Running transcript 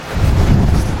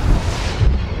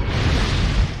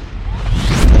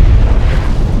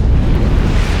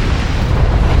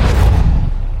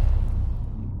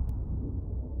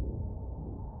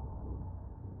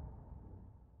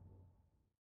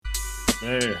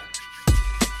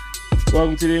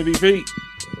Welcome to the MVP.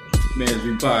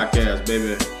 Management Podcast,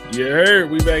 baby. You heard.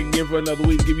 We back again for another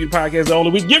week. Give you the podcast the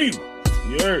only we give you.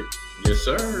 You heard. Yes,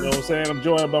 sir. You know what I'm saying? I'm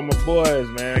joined by my boys,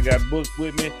 man. I got Book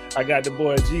with me. I got the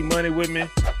boy G Money with me.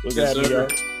 What's happening, y'all?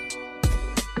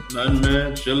 Nothing,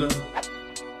 man. Chilling.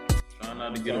 Trying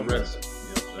not to get arrested.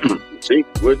 You know what I'm G,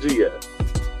 where G at?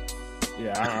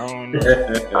 Yeah, I don't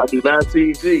know. I do not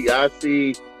see G. I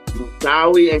see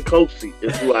Dowie and Kosi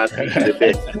is who I see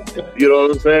today. You know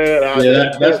what I'm saying?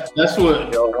 That's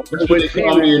what they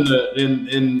call me in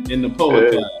the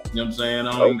poet class. You know what I'm saying?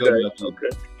 I don't even go to okay.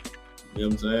 You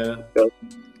know what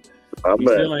I'm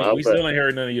saying? We still ain't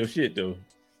heard none of your shit though.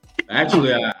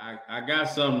 Actually, I got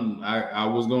something I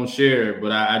was gonna share,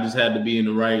 but I just had to be in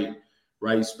the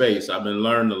right space. I've been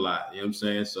learning a lot. You know what I'm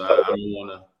saying? So I don't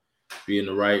want to be in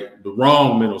the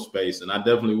wrong mental space, and I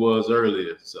definitely was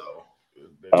earlier. So.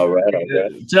 All right.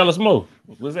 Tell us more.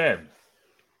 What's happening?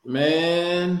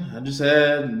 Man, I just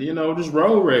had, just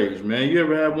road rage, man. You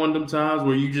ever had one of them times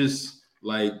where you just,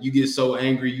 you get so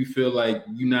angry you feel like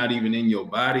you're not even in your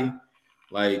body?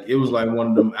 Like, it was like one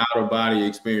of them out-of-body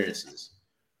experiences.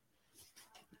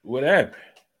 What happened?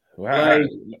 What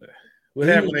happened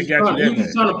that got you that He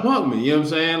was trying to punk me, you know what I'm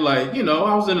saying?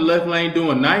 I was in the left lane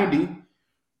doing 90,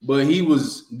 but he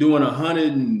was doing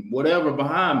 100 and whatever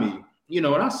behind me, and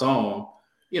I saw him.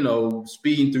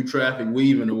 Speeding through traffic,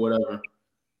 weaving or whatever.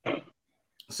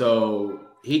 So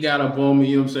he got up on me,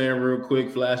 you know what I'm saying, real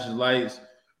quick, flashes lights.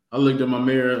 I looked at my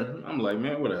mirror. I'm like,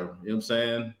 man, whatever. You know what I'm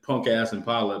saying? Punk ass and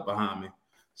pilot behind me.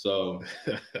 So,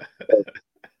 yeah,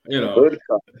 you know what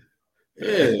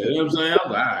I'm saying? I was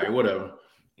like, all right, whatever.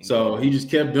 So he just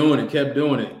kept doing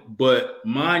it. But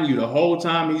mind you, the whole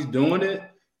time he's doing it,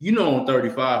 on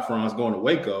 35 Franz going to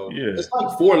Waco, it's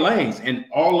like 4 lanes and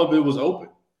all of it was open.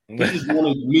 He just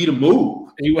wanted me to move.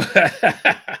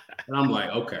 And I'm like,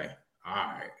 okay, all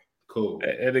right, cool.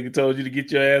 That nigga told you to get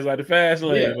your ass out the fast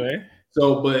lane, man.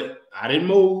 So, but I didn't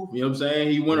move. You know what I'm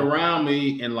saying? He went around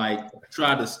me and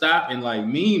tried to stop and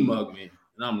mean mug me.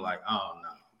 And I'm like, oh,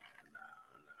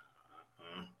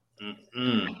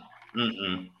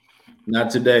 no.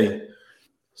 Not today.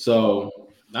 So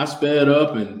I sped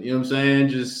up and, you know what I'm saying?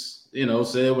 Just,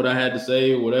 said what I had to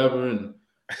say or whatever. And,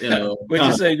 What'd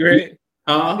you say, Greg?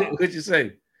 Huh? What'd you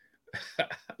say?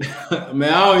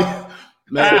 Man, I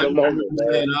What'd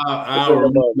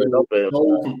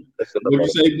you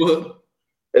say, Book?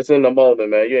 It's in the moment,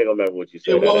 man. You ain't gonna remember what you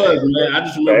said. It was, man. I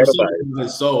just remember something from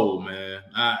his soul, man.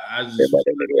 I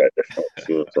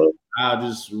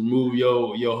just remove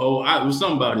your whole. It was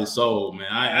something about his soul, man.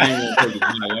 I ain't gonna take his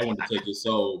life. I want to take his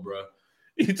soul, bro.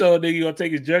 You told nigga you gonna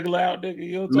take his jugular out,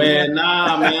 nigga? Man,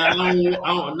 nah, man. I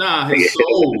don't, nah, his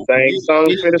soul. Same song,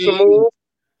 finish the move.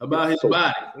 About his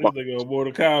body. This nigga on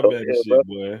Mortal Kombat and shit,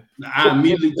 boy. I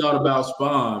immediately thought about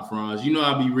Spawn, Franz.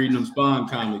 I be reading them Spawn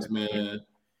comics, man.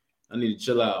 I need to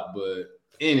chill out. But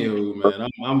anywho, man,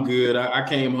 I'm good. I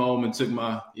came home and took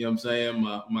my,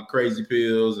 my crazy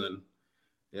pills and,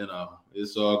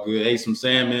 it's all good. Ate some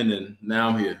salmon and now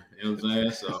I'm here. You know what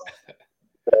I'm saying? So.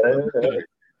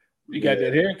 You got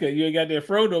that haircut. You ain't got that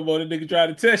fro no more. The nigga tried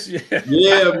to test you.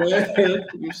 Yeah, man.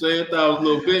 You said that was a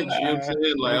little bitch. You know what I'm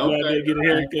saying? Okay. Get a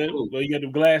haircut. Well, you got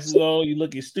them glasses on. You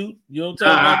looking stupid. You don't talk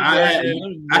about the glasses.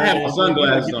 I have my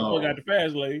sunglasses on. Got the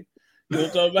fast lane. You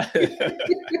don't talk about it.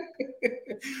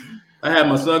 I had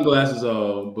my sunglasses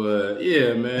on, but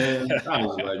yeah, man. I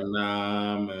was like,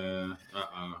 nah, man.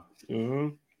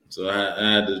 Mm-hmm. So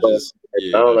I had to just.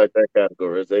 Yeah. I don't like that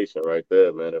categorization right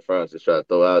there, man. That Francis tried to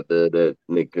throw out there that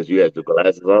nigga, because you had your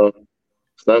glasses on,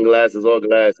 sunglasses or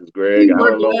glasses, Greg. I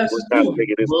don't know what type of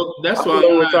nigga this is. That's why I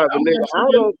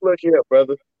don't look here,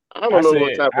 brother. I don't know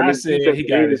what type of nigga. He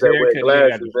got his haircut, he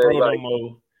got the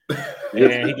fro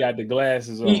and he got the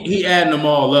glasses on. He adding them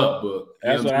all up, but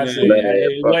that's what I said.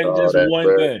 It wasn't just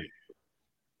one thing.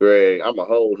 Greg, I'm a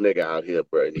whole nigga out here,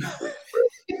 bro.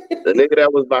 The nigga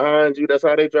that was behind you, that's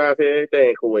how they drive here every day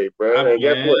in Kuwait, bro. And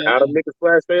guess what? Out of niggas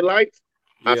flash their lights,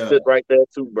 I sit right there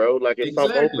too, bro. Like if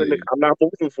something open, I'm not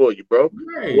moving for you, bro.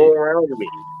 Right. Go around me.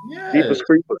 Yeah. Deepest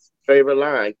Creepers, favorite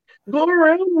line. Go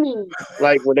around me.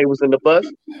 Like when they was in the bus.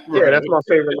 Right. Yeah, that's my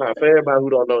favorite line. For everybody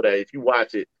who don't know that, if you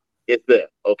watch it, it's there,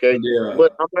 okay? Yeah.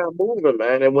 But I'm not moving,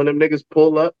 man. And when them niggas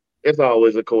pull up, it's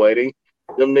always a Kuwaiti.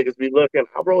 Them niggas be looking.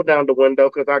 I roll down the window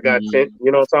because I got tint.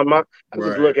 You know what I'm talking about? I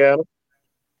just look at them.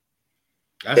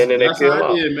 That's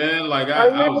how I did, man. Like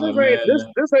I was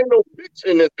this ain't no bitch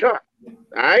in this car.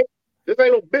 All right? This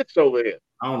ain't no bitch over here.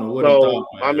 I don't know what he thought,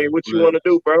 man. I mean, what you want to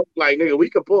do, bro? Like, nigga,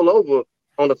 we can pull over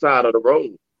on the side of the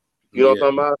road. You know what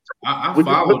I'm talking about? We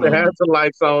just put the hazard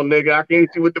lights on, nigga. I can hit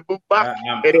you with the boot box.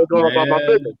 It ain't going about my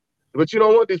business. But you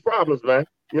don't want these problems, man.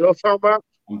 You know what I'm talking about?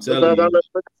 I'm telling you.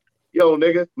 Yo,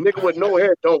 nigga with no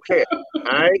head don't care. All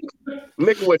right?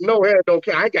 Nigga with no head don't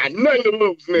care. I ain't got nothing to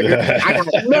lose, nigga. I got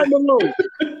nothing to lose.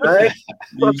 All right?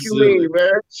 Fuck you mean,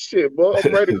 man? Shit, boy.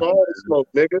 I'm ready for all the smoke,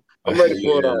 nigga. I'm ready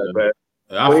for it all, man.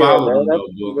 I followed them, though,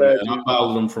 book, man. I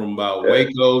followed them from about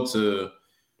Waco to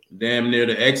damn near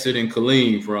the exit in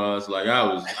Killeen for us. Like, I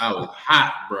was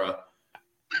hot, bro.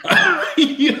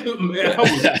 Man,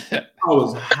 I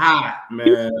was hot, man.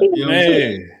 You know what I'm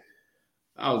saying?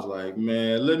 I was like,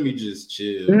 man, let me just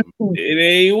chill. It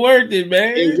ain't worth it,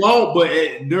 man. It won't,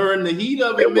 but during the heat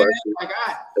of it, man, like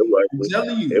I'm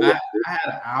telling you, I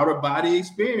had an out of body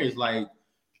experience. Like,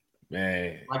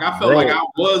 man, like I felt like I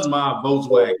was my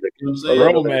Volkswagen. You know what I'm saying?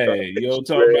 Bro, man, you know what I'm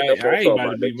talking about? I ain't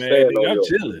about to be mad. I'm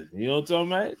chilling. You know what I'm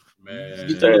talking about? Man,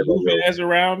 get your goofy ass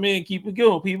around me and keep it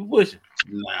going. People pushing.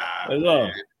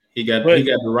 Nah, he got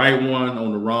the right one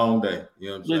on the wrong day. You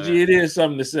know what I'm saying? But it is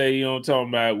something to say. You know what I'm talking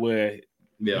about? Where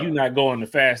you're not going the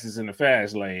fastest in the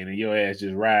fast lane and your ass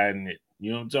just riding it.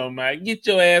 You know what I'm talking about? Get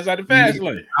your ass out of the fast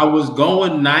lane. I was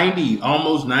going 90,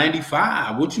 almost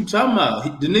 95. What you talking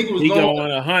about? The nigga was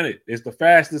going 100. It's the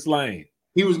fastest lane.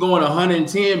 He was going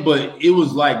 110, but it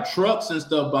was like trucks and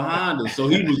stuff behind us. So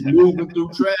he was moving through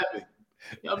traffic.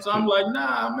 You know what I'm saying? I'm like,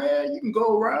 nah, man, you can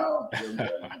go around.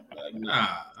 Like, nah.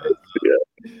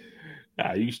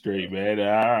 Nah, you straight, man.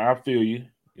 I feel you.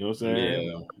 You know what I'm saying?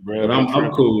 Yeah, bro, but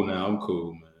I'm cool now. I'm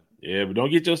cool, man. Yeah, but don't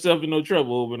get yourself in no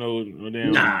trouble over no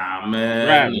damn. Nah,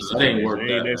 man. It ain't worth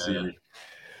that, man.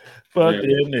 Fuck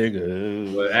them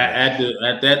niggas. But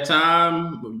at that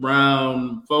time,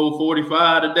 around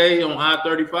 4:45 a day on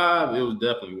I-35, it was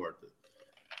definitely worth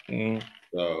it.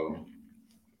 So,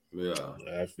 yeah.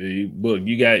 I feel you. Book,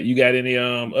 you got any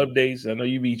updates? I know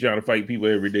you be trying to fight people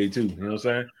every day too. You know what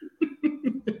I'm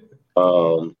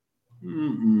saying?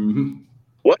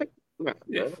 What?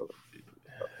 Yeah.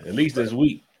 At least this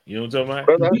week. You know what I'm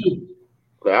talking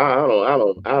about?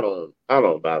 I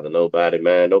don't bother nobody,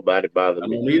 man. Nobody bothers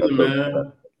me. Either,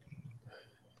 man.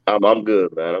 I'm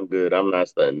good, man. I'm good. I'm not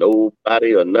studying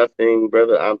nobody or nothing,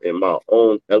 brother. I'm in my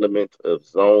own element of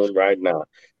zone right now.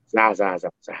 You know what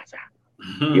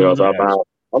I'm talking about?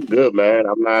 I'm good, man.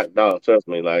 I'm not, dog, trust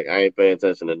me. Like, I ain't paying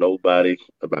attention to nobody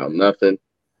about nothing.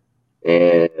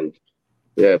 And,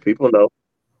 yeah, people know.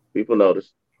 People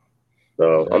notice.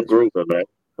 So, I'm grooving, man.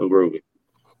 I'm grooving.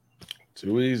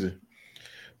 Too easy.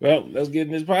 Well, let's get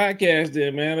in this podcast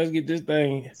then, man. Let's get this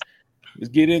thing. Let's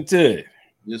get into it.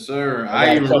 Yes, sir.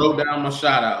 I even wrote down my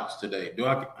shout outs today.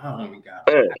 I don't even got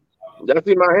it. Y'all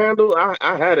see my handle?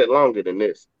 I had it longer than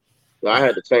this. So I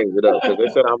had to change it up because they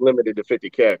said I'm limited to 50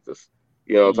 characters.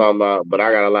 You know what I'm talking about? But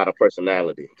I got a lot of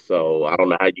personality. So I don't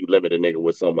know how you limit a nigga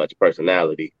with so much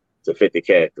personality to 50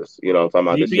 characters. You know what I'm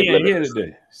talking about? CP ain't here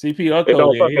today. CP it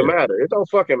don't fucking matter. It don't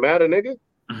fucking matter, nigga.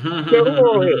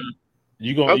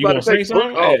 You gonna sing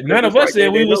something? None of us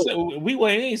said we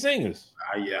ain't singers.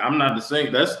 Yeah, I'm not the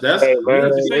singer. That's hey,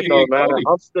 man, it don't matter.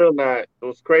 I'm still not.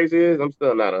 What's crazy is I'm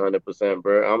still not 100%,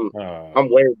 bro. I'm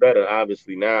way better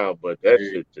obviously now, but that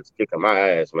shit just kicking my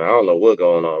ass, man. I don't know what's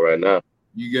going on right now.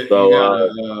 You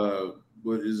got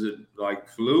what is it, like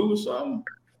flu or something?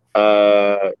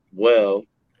 Well,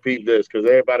 peep this, because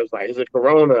everybody was like, "Is it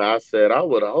corona?" I said, "I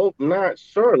would hope not,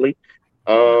 surely."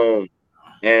 And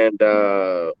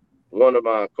one of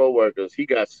my coworkers, he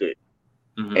got sick.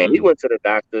 And he went to the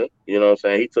doctor, you know what I'm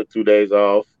saying? He took 2 days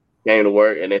off, came to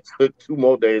work, and then took 2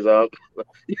 more days off.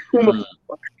 He took 2 of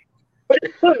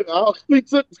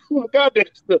my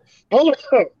goddamn stuff. Hold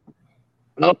on.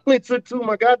 I only took 2 of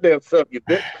my goddamn stuff, you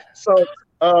bitch. So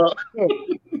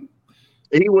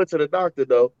he went to the doctor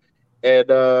though, and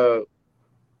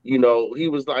you know, he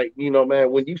was like, you know,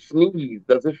 man, when you sneeze,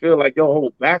 does it feel like your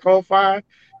whole back on fire?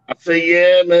 I said,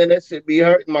 yeah, man, that shit be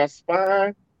hurting my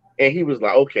spine. And he was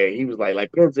like, okay. He was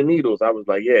like pins and needles. I was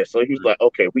like, yeah. So he was like,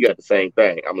 okay, we got the same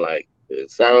thing. I'm like,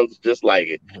 it sounds just like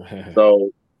it.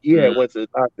 So he had went to the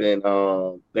doctor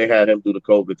and they had him do the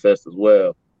COVID test as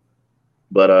well.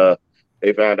 But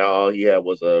they found out all he had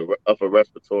was a upper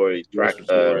respiratory tract,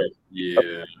 upper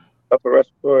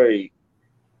respiratory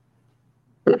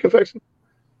infection.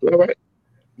 Is that right?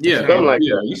 Yeah, something like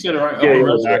that. You said it right.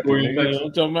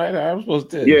 I'm supposed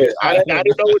to. Yeah, I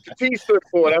didn't know what the T stood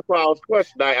for. That's why I was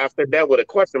questioning. I said that with a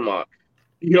question mark.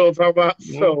 You know what I'm talking about?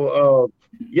 Mm-hmm. So,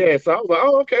 yeah. So I was like,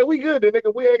 oh, okay, we good. Then,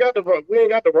 nigga, we ain't got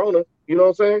the Rona. You know what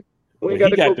I'm saying? We ain't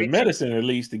got got the medicine at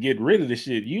least to get rid of the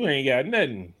shit. You ain't got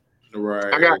nothing.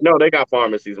 Right. They got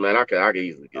pharmacies, man. I can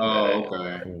easily get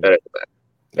that.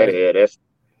 Okay.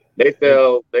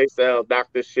 They sell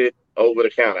doctor shit over the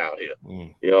counter out here.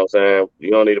 You know what I'm saying?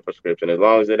 You don't need a prescription as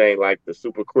long as it ain't like the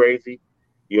super crazy.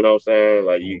 You know what I'm saying?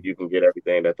 Like you can get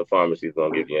everything that the pharmacy is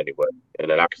gonna give you anyway, and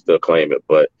then I can still claim it.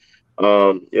 But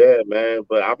yeah, man.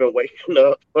 But I've been waking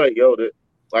up, but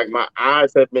like my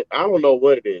eyes have been. I don't know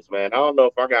what it is, man. I don't know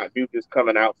if I got mucus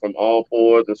coming out from all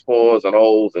pores and spores and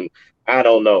holes, and I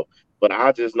don't know. But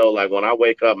I just know, like when I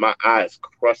wake up, my eyes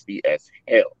crusty as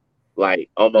hell, like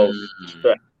almost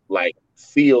shut, like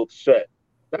sealed shut.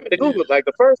 I had to Google it. Like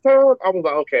the first time, I was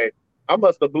like, okay, I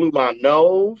must have blew my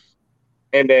nose,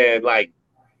 and then like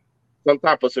some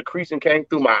type of secretion came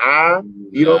through my eye.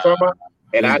 You know what I'm talking about?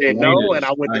 And I didn't know, and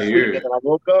I went to sleep, and then I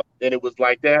woke up, and it was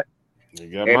like that.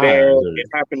 And then it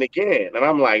happened again, and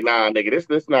I'm like, nah, nigga,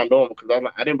 this not normal because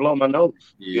I didn't blow my nose.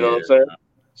 Yeah. You know what I'm saying?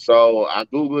 So I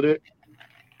Googled it,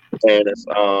 and it's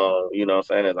you know what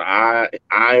I'm saying, it's an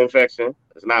eye infection.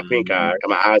 It's not pink eye.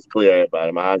 My eyes clear,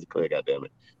 everybody. My eyes are clear,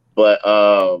 goddammit. But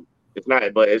it's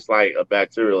not, but it's like a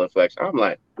bacterial infection. I'm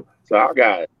like, so I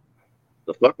got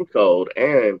the fucking cold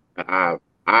and an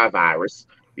eye virus.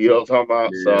 You know what I'm talking about?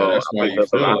 Yeah, so I picked up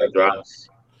some eye drops.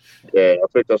 Yeah, I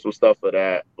picked up some stuff for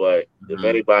that. But if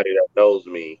anybody that knows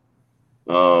me,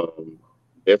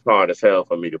 it's hard as hell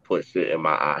for me to put shit in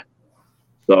my eye.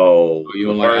 So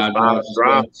the first eye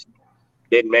drops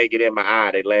didn't make it in my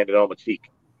eye. They landed on my cheek.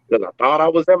 Because I thought I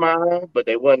was in my eye, but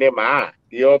they wasn't in my eye.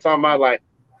 You know what I'm talking about? Like,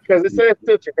 because it says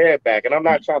tilt your head back, and I'm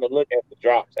not trying to look at the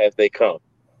drops as they come.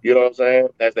 You know what I'm saying?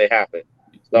 As they happen.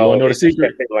 So you want to know the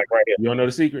secret? Like right here. You want to know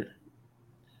the secret?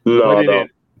 No,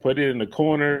 put it in the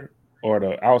corner or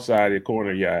the outside of the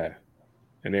corner of your eye.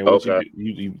 And then once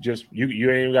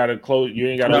you ain't got to close, you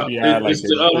ain't got to open your eye like that.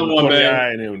 The other one, man. Eye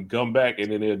and then come back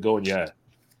and then it'll go in your eye.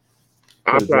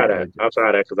 I'll try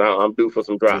that because I'm due for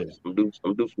some drops. Yeah. I'm due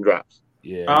some drops.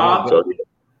 Yeah.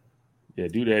 Yeah,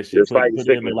 do that shit. Put it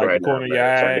in the corner of your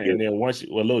eye, and then once a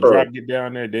little drop get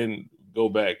down there, then go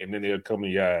back, and then it'll come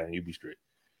in your eye, and you'll be straight.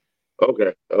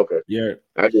 Okay. Yeah.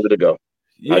 I'll give it a go.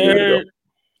 Yeah.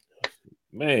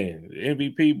 Man,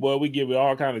 MVP, boy, we give you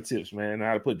all kind of tips, man.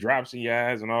 How to put drops in your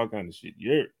eyes and all kind of shit.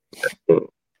 Yeah.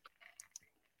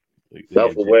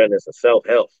 Self-awareness and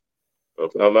self-help. I'm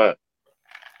talking about.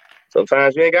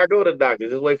 Sometimes you ain't got to go to the doctor.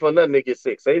 Just wait for nothing to get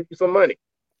sick. Save you some money.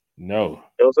 No.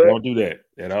 You know don't do that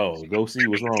at all. Go see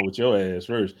what's wrong with your ass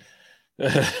first.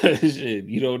 Shit,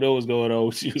 you don't know what's going on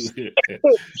with you.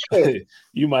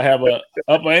 You might have a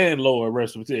upper and lower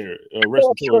respiratory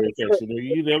infection.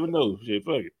 You never know. Shit,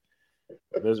 fuck it.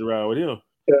 Mess around with him.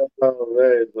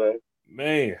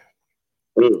 Man.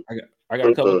 I got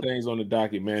a couple of things on the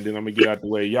docket, man. Then I'm gonna get out the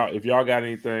way. If y'all got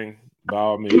anything, by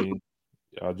all means,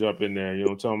 y'all jump in there. You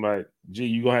know what I'm talking about? G,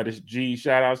 you gonna have the G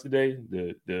shout outs today?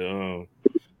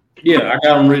 Yeah, I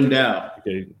got them written down.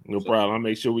 Okay, no problem. I'll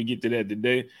make sure we get to that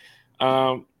today.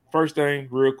 First thing,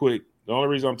 real quick. The only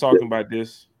reason I'm talking about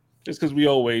this is because we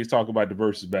always talk about the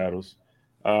versus battles.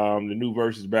 The new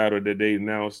versus battle that they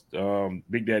announced,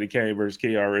 Big Daddy Kane versus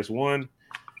KRS-One,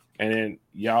 and then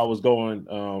y'all was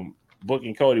going, Book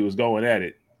and Cody was going at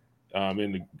it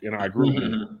in our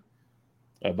group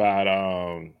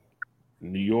about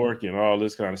New York and all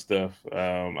this kind of stuff.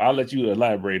 I'll let you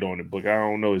elaborate on it, Book. I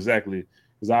don't know exactly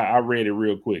because I read it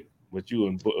real quick. What you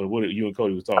and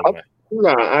Cody was talking about. No,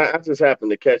 I just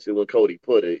happened to catch it when Cody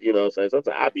put it. You know what I'm saying?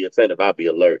 Sometimes I'll be attentive. I'll be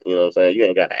alert. You know what I'm saying? You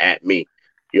ain't got to at me.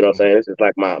 You know what I'm saying? It's just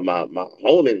like my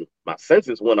honing, my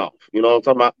senses went off. You know what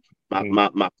I'm talking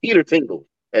about? My Peter tingle,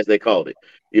 as they called it.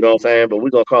 You know what I'm saying? But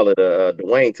we're going to call it a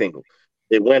Dwayne tingle.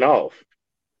 It went off.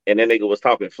 And then nigga was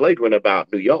talking flagrant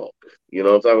about New York. You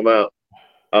know what I'm talking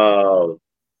about?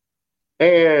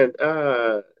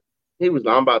 And he was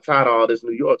like, I'm about tired of all this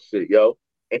New York shit, yo.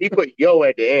 And he put yo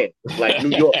at the end, like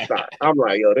New York style. I'm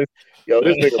like, this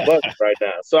nigga bugging right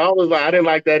now. So I was like, I didn't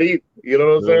like that either. You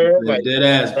know what I'm saying? Like, dead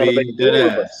ass, B. Dead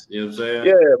ass. You know what I'm saying?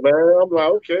 Yeah, man. I'm like,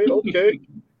 okay.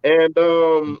 And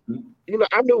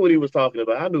I knew what he was talking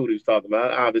about.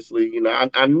 Obviously,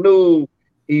 I knew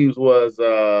he was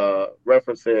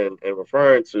referencing and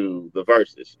referring to the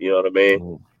verses. You know what I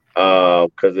mean?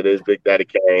 Because it is Big Daddy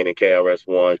Kane and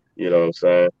KRS-One. You know what I'm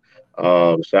saying?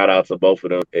 Shout out to both of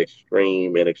them,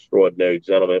 extreme and extraordinary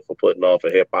gentlemen, for putting on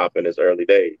for hip hop in its early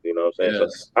days. You know what I'm saying?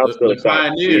 Yes. So I'm still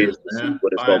excited to see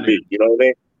what it's gonna be. You know what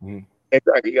I mean?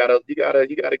 Exactly. You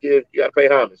gotta pay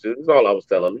homage. This is all I was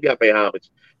telling them. You gotta pay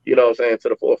homage. You know what I'm saying? To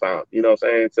the forefathers. You know what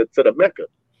I'm saying? To the Mecca.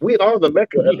 We are the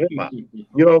Mecca of hip hop. You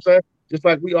know what I'm saying? Just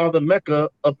like we are the Mecca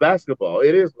of basketball.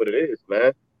 It is what it is,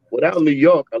 man. Without New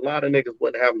York, a lot of niggas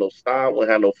wouldn't have no style,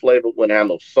 wouldn't have no flavor, wouldn't have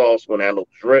no sauce, wouldn't have no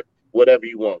drip, whatever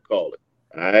you want to call it.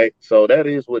 All right. So that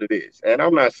is what it is. And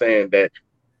I'm not saying that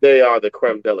they are the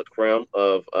creme de la creme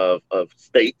of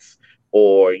states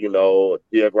or,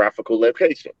 geographical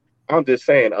location. I'm just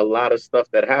saying a lot of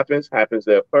stuff that happens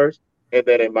there first. and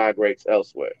then it migrates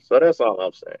elsewhere. So that's all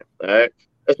I'm saying. All right,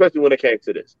 especially when it came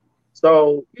to this.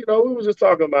 So we were just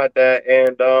talking about that,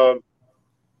 and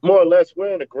more or less,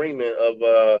 we're in agreement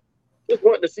of just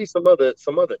wanting to see some other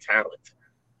talent.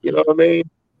 You know what I mean?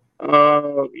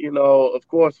 Of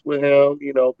course, with him,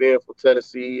 being from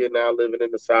Tennessee and now living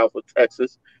in the South of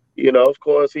Texas, of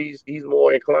course, he's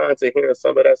more inclined to hearing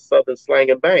some of that Southern slang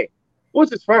and bang,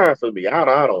 which is fine for me. I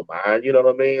don't mind. You know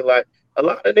what I mean? Like a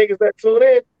lot of niggas that tune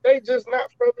in, they just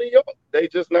not from New York. They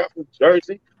just not from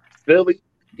Jersey, Philly.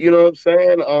 You know what I'm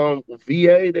saying?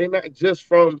 VA, they not just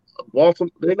from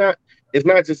Baltimore. They not. It's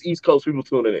not just East Coast people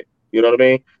tuning in. You know what I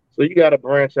mean? So you got to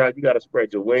branch out. You got to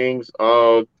spread your wings.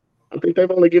 I think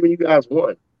they've only given you guys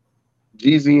one.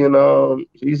 Jeezy and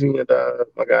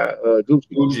my guy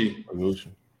Gucci.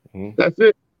 Mm-hmm. That's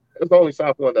it. That's the only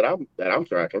South one that I'm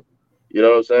tracking. You know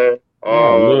what I'm saying?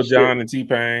 Lil Jon and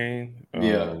T-Pain.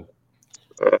 Yeah.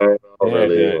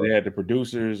 They had the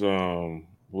producers. Who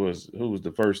was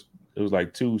the first? It was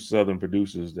like two Southern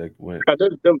producers that went.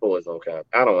 Them boys don't count.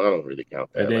 I don't really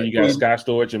count that. And then you got Scott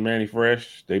Storch and Manny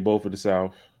Fresh. They both are the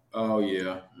South. Oh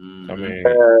yeah. Mm-hmm. I mean,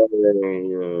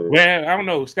 well, I don't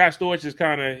know. Scott Storch is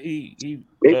kind of he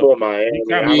from Miami. He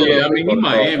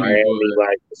Miami,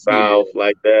 like the South,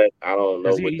 like that. I don't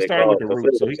know what he they started call with the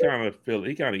roots, so he kind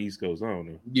of East Coast. I don't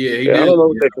know. Yeah, I don't know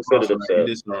what they consider themselves. He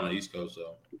did start on the East Coast,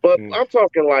 though. But I'm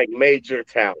talking like major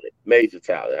talent.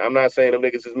 I'm not saying them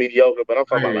niggas is mediocre, but I'm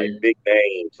talking about like big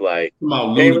names, like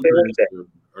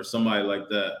or somebody like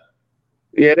that.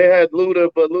 Yeah, they had Luda,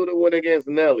 but Luda went against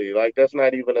Nelly. Like, that's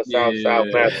not even a South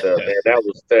matchup, man. That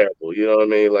was terrible. You know what I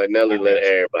mean? Like, Nelly let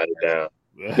everybody down.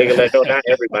 Nigga not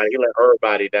everybody. He let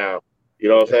everybody down. You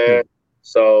know what I'm saying?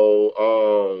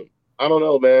 So, I don't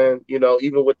know, man.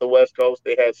 Even with the West Coast,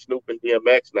 they had Snoop and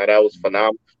DMX. Now, that was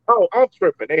phenomenal. Oh, I'm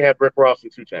tripping. They had Rick Ross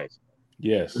and 2 Chainz.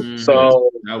 Yes. Mm-hmm.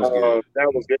 So, that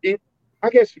was good. I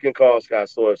guess you can call Scott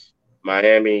Storch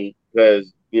Miami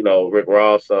because Rick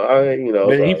Ross.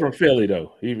 He from Philly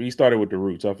though. He started with the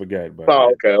roots. I forgot about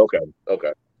that.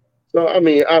 Okay. So I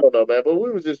mean, I don't know, man. But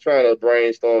we was just trying to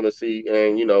brainstorm and see,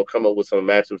 and come up with some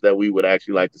matchups that we would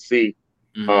actually like to see.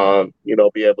 Mm-hmm.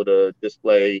 Be able to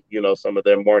display, some of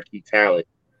their marquee talent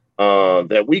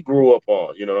that we grew up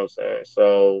on. You know what I'm saying?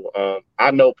 So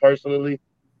I know personally,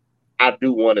 I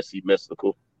do want to see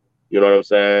Mystical. You know what I'm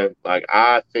saying? Like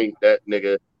I think that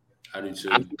nigga. I do too.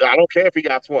 I don't care if he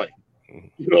got 20.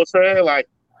 You know what I'm saying? Like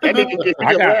that nigga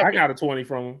I got a 20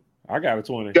 from him. I got a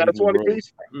 20. You got a 20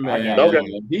 piece? Man,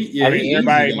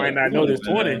 everybody might not know this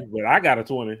 20, but I got a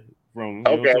 20 from him.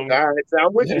 Okay, all right. So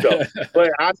I'm with you though. But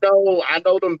I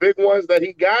know them big ones that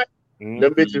he got, them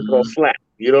bitches gonna slap.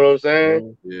 You know what I'm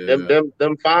saying? Yeah.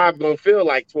 Them 5 gonna feel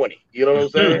like 20. You know what I'm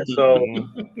saying? So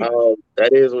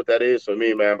that is what that is for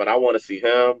me, man. But I want to see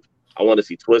him. I want to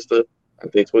see Twista. I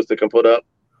think Twista can put up.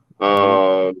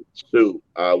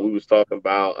 We was talking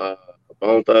about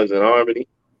Bone Thugs and Harmony.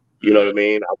 You know what I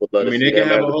mean? I would love to see they can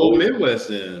have a whole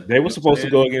Midwest in. They were supposed to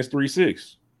go against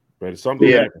 3-6, but something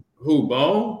happened. Who,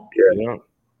 Bone? Yeah.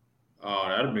 Oh,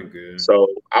 that'd have been good. So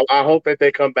I hope that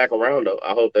they come back around though.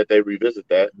 I hope that they revisit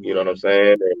that. You know what I'm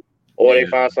saying? Or they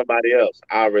find somebody else.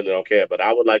 I really don't care. But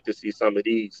I would like to see some of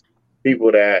these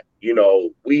people that,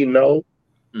 we know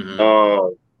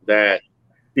that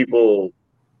people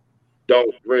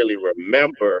don't really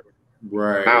remember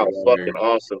how fucking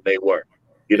awesome they were.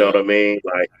 You know what I mean?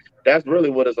 Like, that's really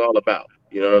what it's all about.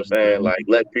 You know what I'm saying? Like,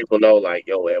 let people know, like,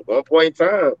 yo, at one point in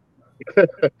time,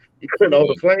 you couldn't hold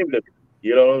the flame to me.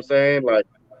 You know what I'm saying? Like,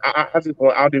 I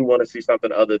do want to see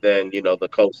something other than, the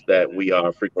coast that we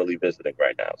are frequently visiting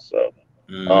right now. So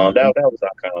that was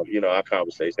our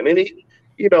conversation. And he,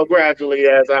 gradually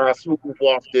as I smooth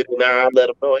walked it and I let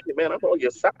him know, hey, man, I'm on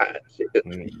your side. Shit.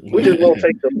 We just won't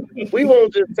we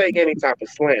won't just take any type of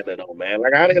slander though, man.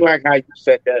 Like I didn't like how you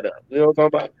set that up. You know what I'm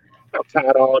talking about? I'm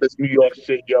tired of all this New York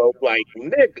shit, yo. Like,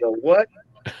 nigga, what?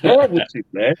 What's wrong with you,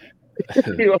 man?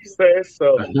 You know what I'm saying?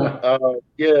 So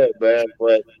yeah, man.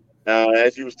 But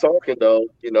as you was talking though,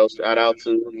 shout out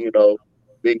to,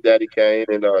 Big Daddy Kane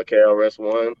and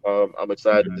KRS-One. I'm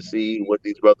excited to see what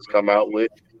these brothers come out with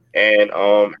and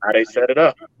how they set it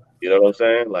up. You know what I'm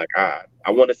saying? Like I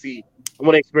want to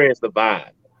experience the vibe.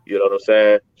 You know what I'm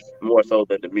saying? More so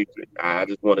than the music. I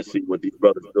just want to see what these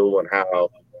brothers do and how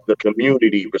the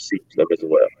community receives them as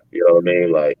well. You know what I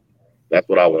mean? Like that's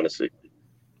what I want to see.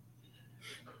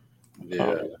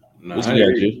 Yeah. What you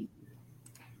got, G?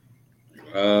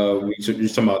 You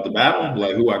talking about the battle?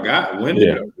 Like who I got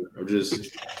winning? Or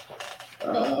just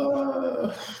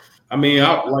I mean,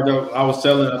 I was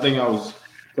telling, I think I was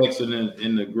texting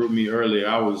in the group me earlier.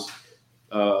 I was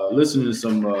listening to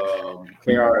some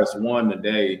KRS-One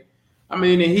today. I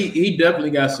mean, he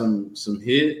definitely got some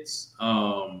hits,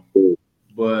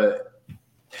 but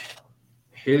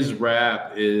his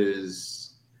rap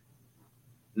is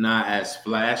not as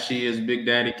flashy as Big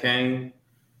Daddy Kane.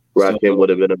 Rakim would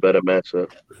have been a better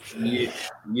matchup.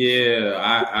 Yeah.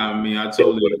 I mean, I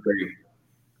totally agree.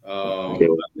 I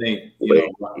think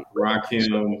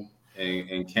Rakim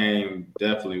and Kane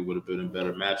definitely would have been a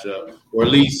better matchup, or at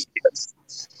least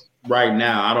right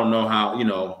now. I don't know how.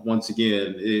 Once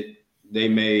again, they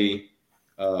may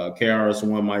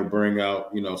KRS-One might bring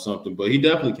out something, but he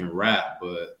definitely can rap.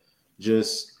 But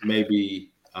just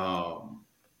maybe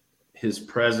his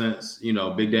presence,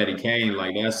 Big Daddy Kane,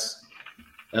 like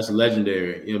that's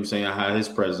legendary. You know what I'm saying? How his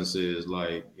presence is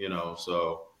like,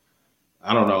 so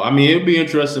I don't know. I mean, it'd be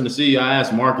interesting to see. I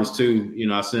asked Marcus too,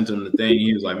 I sent him the thing.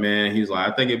 He was like,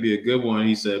 I think it'd be a good one.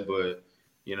 He said, but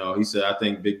I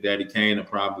think Big Daddy Kane will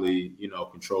probably,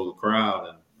 control the crowd.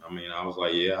 And I mean, I was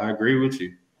like, yeah, I agree with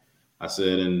you. I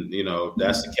said, and if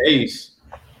that's the case,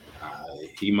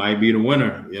 he might be the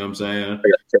winner. You know what I'm saying? I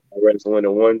got KRS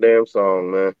winning one damn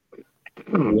song, man.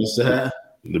 What's that?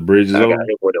 The bridge is over.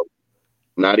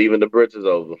 Not even the bridge is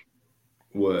over.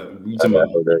 What? You talking about?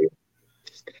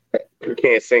 You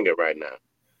can't sing it right now.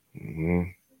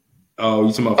 Mm-hmm. Oh,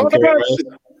 you talking about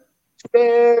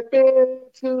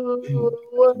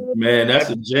Man, that's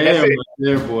a jam right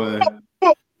there, boy.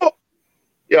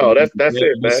 Yo, that's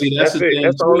it, man. See, that's it.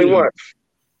 That's the only one.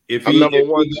 I'm number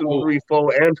 1, 2, 3,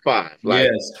 4, and 5. Like,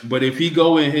 yes, but if he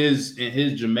go in his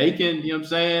Jamaican, you know what I'm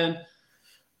saying?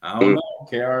 I don't know.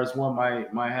 KRS-One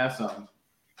might have something.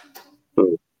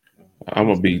 I'm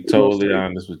gonna be totally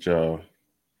honest with y'all.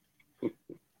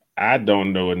 I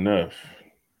don't know enough.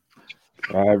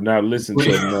 I have not listened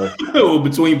to enough.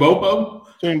 Between both of them?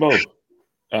 Between both.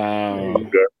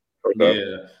 Okay.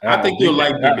 Yeah. I think you'll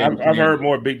like Big Daddy Kane. I've heard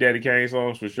more Big Daddy Kane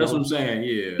songs for sure. That's what I'm saying,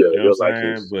 yeah. You know what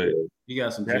I'm saying? But you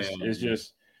got some jams. It's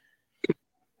just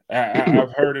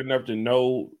I've heard enough to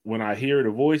know when I hear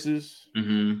the voices, but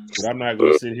I'm not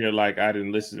going to sit here like I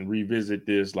didn't listen and revisit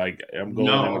this. Like I'm going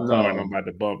in the car and I'm about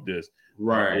to bump this.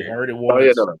 Right. I heard it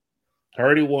once.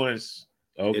 Heard it once.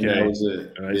 Okay, and that was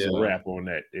it. It's a wrap on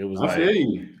that. It was. I feel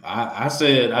you. I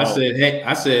said,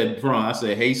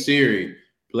 hey Siri,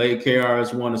 play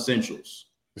KRS-One Essentials.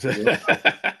 and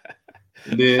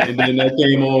then that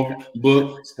came on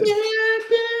book.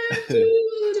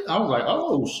 I was like,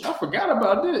 oh, I forgot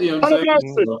about this. You know what I'm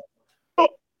saying?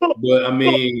 But I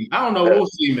mean, I don't know. We'll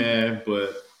see, man.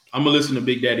 But I'm gonna listen to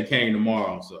Big Daddy Kane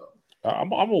tomorrow. So I'm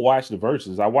gonna watch the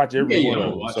verses. I watch every one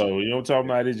of them. So you know what I'm talking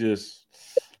about? It's just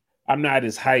I'm not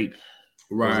as hyped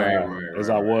as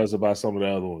I was about some of the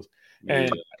other ones.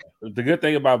 And the good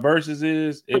thing about verses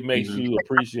is it makes you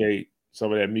appreciate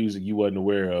some of that music you wasn't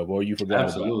aware of or you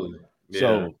forgot about.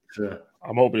 Yeah, so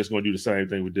I'm hoping it's going to do the same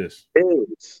thing with this.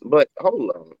 But hold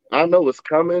on. I know it's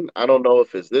coming. I don't know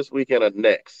if it's this weekend or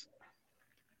next.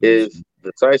 Is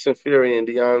the Tyson Fury and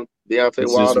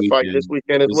Deontay Wilder fight this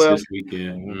weekend as well? This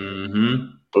weekend.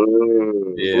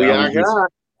 Who y'all got?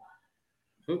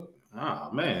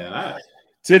 Oh man!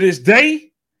 To this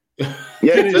day, yeah,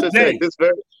 to this day,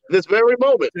 this very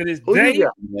moment, to this day,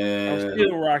 I'm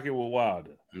still rocking with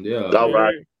Wilder. Yeah, all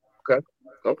right.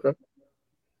 Okay.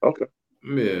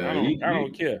 Yeah, I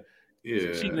don't care.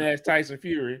 Yeah, cheating ass Tyson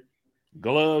Fury,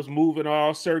 gloves moving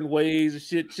all certain ways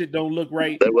and shit don't look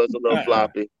right. There was a little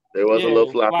floppy. There was a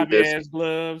little floppy ass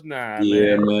gloves. Nah,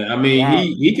 man. I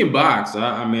mean, he can box.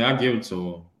 I give it to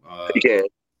him. He can.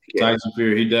 Tyson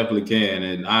Fury, he definitely can,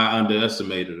 and I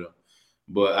underestimated him.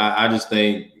 But I just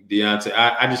think Deontay,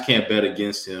 I just can't bet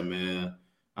against him, man.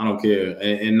 I don't care,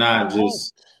 and not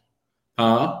just,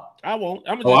 huh? I won't.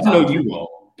 I know you won't.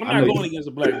 I'm not going against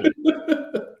a black man.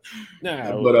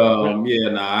 Nah, but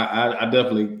I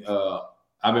definitely.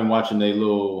 I've been watching they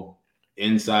little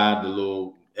inside the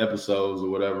little episodes or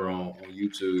whatever on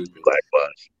YouTube. Black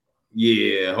Box.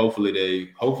 Yeah, hopefully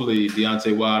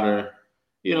Deontay Wilder,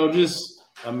 just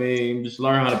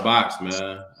learn how to box,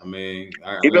 man. I mean,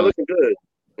 he's been looking good.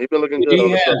 He's been looking good on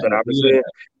the stuff that I've been seeing.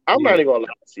 I'm not even gonna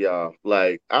lie to y'all.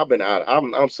 Like I've been out.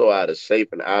 I'm so out of shape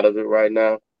and out of it right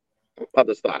now. I'm about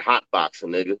to start hot boxing,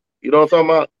 nigga. You know what I'm talking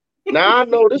about? Now I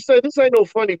know this ain't no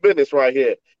funny business right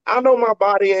here. I know my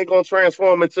body ain't gonna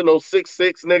transform into no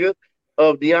 6'6" nigga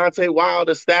of Deontay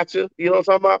Wilder stature. You know what I'm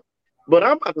talking about? But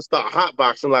I'm about to start hot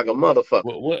boxing like a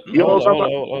motherfucker. What? You know what I'm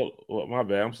talking about? My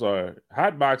bad. I'm sorry.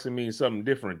 Hot boxing means something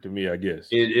different to me, I guess.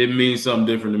 It means something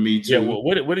different to me too.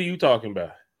 Yeah. What are you talking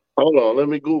about? Hold on. Let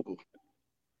me Google.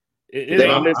 It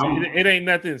ain't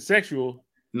nothing sexual.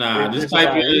 Nah, just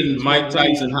type in Mike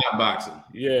Tyson hot boxing.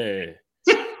 Yeah.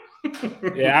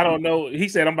 Yeah, I don't know. He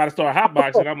said I'm about to start hot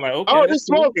boxing. I'm like, okay. Oh, it's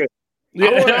smoking.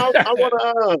 I want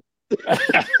to.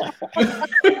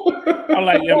 I'm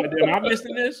like, am I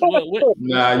missing this? What?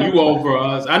 Nah, you over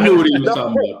us. I knew what he was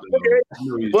talking about. Okay. I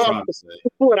knew what he was trying to say.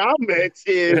 What I meant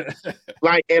is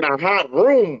like in a hot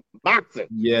room boxing.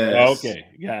 Yes. Okay,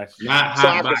 gotcha. Not So hot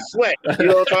I can boxing. sweat. You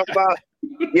know what I'm talking about?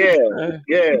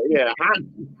 Yeah. Hot.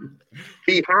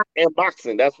 Be hot and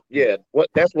boxing. That's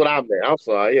what I meant. I'm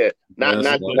sorry. Yeah. Not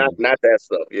that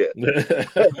stuff. Yeah.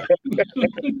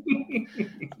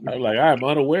 I'm like, I'm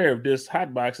unaware of this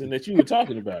hot boxing that you were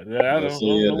talking about. I don't know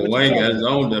Dwayne got his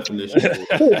own definition.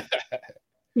 That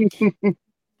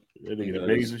nigga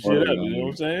made some shit up. You know what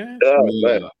I'm saying?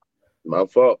 Man. My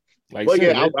fault. Like, but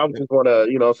yeah, I just want to,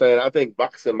 you know what I'm saying? I think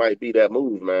boxing might be that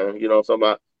move, man. You know what I'm talking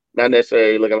about? Not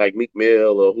necessarily looking like Meek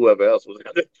Mill or whoever else was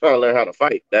trying to learn how to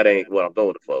fight. That ain't what I'm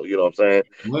doing it for. You know what I'm saying?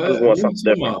 What? I just want something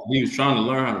different. He was trying to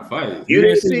learn how to fight. You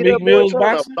didn't see Meek Mill's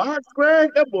boxing?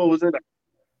 Greg? That boy was in there.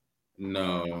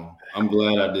 No, I'm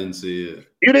glad I didn't see it.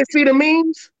 You didn't see the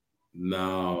memes?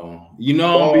 No. You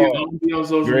know, I'm be on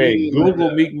social media. Google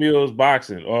like Meek Mill's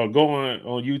boxing or go on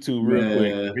YouTube real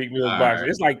quick. Meek Mill's boxing. Right.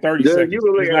 It's like 30 seconds. You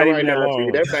can look at it right now.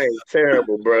 That thing's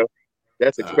terrible, bro.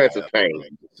 That's expensive pain.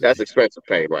 That's expensive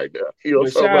pain right there. You know,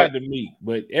 but shout out to Meek.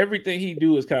 But everything he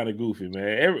do is kind of goofy,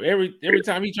 man. Every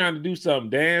time he trying to do something,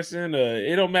 dancing,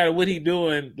 it don't matter what he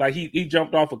doing. Like he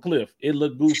jumped off a cliff. It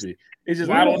looked goofy. It's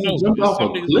just I don't know. Jumped off a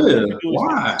cliff.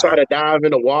 Why? Try to dive in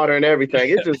the water and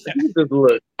everything. It just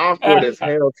look awkward as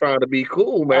hell trying to be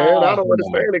cool, man. I don't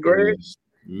understand it, Greg.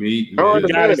 You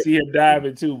gotta see him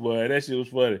diving too, boy. That shit was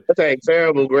funny. That ain't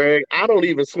terrible, Greg. I don't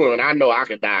even swim, and I know I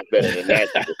can dive better than that.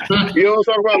 You know what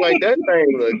I'm talking about? Like that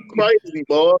thing look crazy,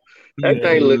 boy. That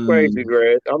thing look crazy,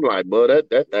 Greg. I'm like, boy,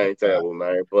 that thing terrible,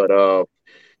 man. But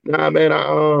nah, man.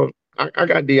 I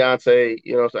got Deontay.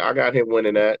 You know, so I got him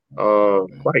winning that.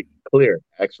 Quite clear,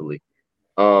 actually.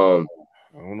 I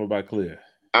don't know about clear.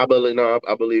 I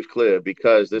believe clear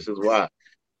because this is why.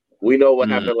 We know what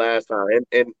happened last time.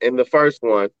 In the first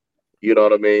one, you know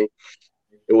what I mean?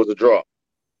 It was a draw,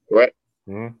 right?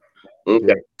 Mm-hmm.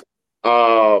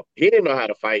 Okay. He didn't know how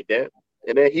to fight then.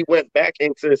 And then he went back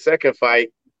into the second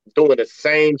fight doing the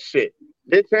same shit.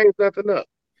 Didn't change nothing up.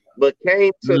 But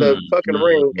came to the fucking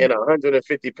ring in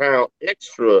 150-pound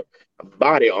extra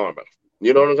body armor.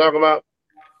 You know what I'm talking about?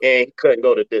 And he couldn't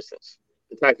go the distance.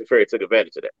 The Tyson Fury took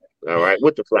advantage of that. All right,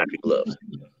 with the flappy gloves.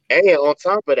 And on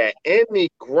top of that, any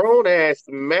grown-ass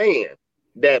man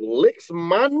that licks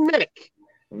my neck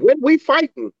when we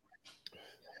fighting,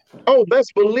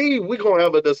 best believe we're going to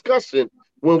have a discussion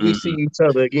when we see each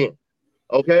other again.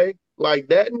 Okay? Like,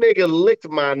 that nigga licked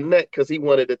my neck because he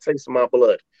wanted to taste my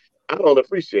blood. I don't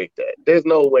appreciate that. There's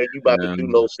no way you about to do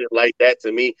no shit like that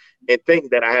to me and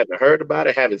think that I haven't heard about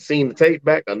it, haven't seen the tape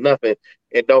back or nothing,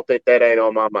 and don't think that ain't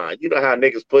on my mind. You know how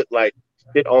niggas put, like,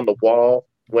 shit on the wall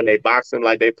when they boxing,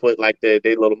 like they put like their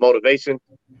little motivation,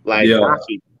 like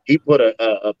Rocky. He put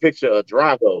a picture of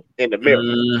Drago in the mirror,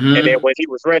 and then when he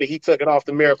was ready, he took it off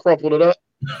the mirror, crumpled it up.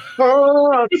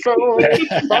 Yeah,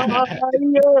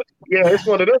 it's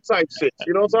one of them type shit.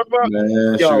 You know what I'm talking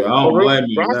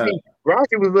about?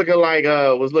 Rocky was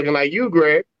looking like you,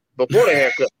 Greg, before the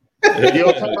haircut. You know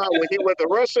what I'm talking about? When he went to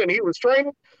Russia and he was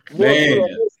training, he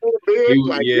was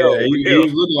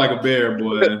looking like a bear,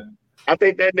 boy. I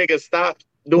think that nigga stopped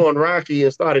doing Rocky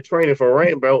and started training for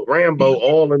Rambo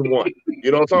all in one. You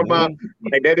know what I'm talking about?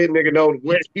 Like that nigga know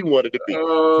where he wanted to be.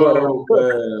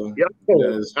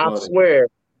 I swear,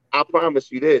 I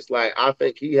promise you this. Like I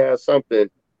think he has something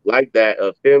like that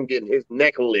of him getting his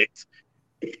neck licked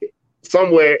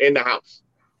somewhere in the house.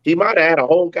 He might have had a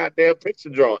whole goddamn picture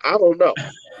drawn. I don't know.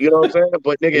 You know what I'm saying?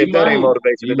 But nigga, if that ain't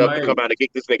motivation enough to come out and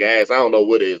kick this nigga ass, I don't know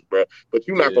what is, bro. But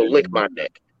you're not gonna lick my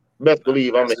neck. Best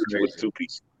believe I'm gonna hit you with 2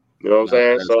 pieces. You know what I'm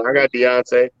saying? So I got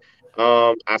Deontay.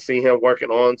 I see him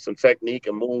working on some technique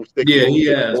and moves. He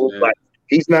has. Like,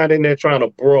 he's not in there trying to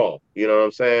brawl. You know what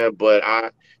I'm saying? But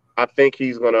I think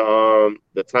he's gonna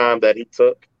the time that he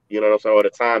took, you know what I'm saying, or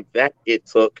the time that it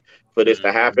took for this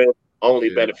to happen only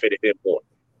benefited him more.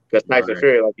 Because Tyson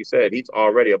Fury, like you said, he's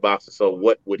already a boxer. So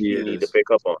what would he need to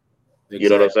pick up on? Exactly. You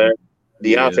know what I'm saying?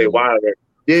 Deontay Wilder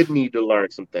did need to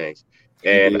learn some things.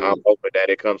 And I'm hoping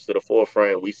that it comes to the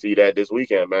forefront. We see that this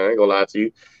weekend, man. I ain't gonna lie to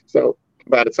you. So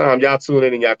by the time y'all tune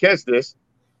in and y'all catch this,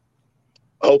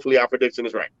 hopefully our prediction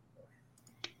is right.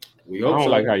 I don't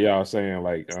like how y'all saying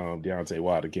like Deontay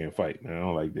Wilder can't fight, man. I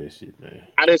don't like that shit, man.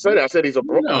 I didn't say that. I said he's a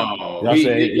bro. No, y'all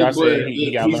said he got to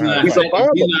learn how to fight.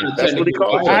 That's what he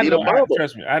calls it.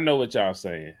 Trust me, I know what y'all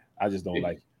saying. I just don't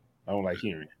like it. I don't like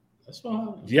hearing it. That's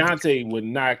fine. Deontay would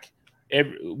knock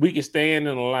we can stand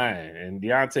in a line, and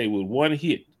Deontay with one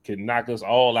hit can knock us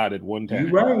all out at one time.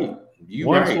 You right.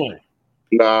 One swing.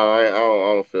 No, I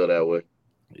don't feel that way.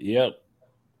 Yep.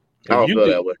 I don't feel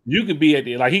that way. You could be at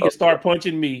the he could start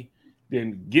punching me,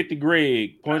 then get to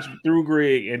Greg, punch through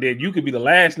Greg, and then you could be the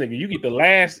last nigga. You get the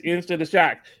last inch of the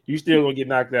shot. You still gonna get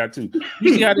knocked out too.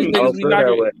 You see how these niggas be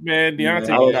knocking, man? Deontay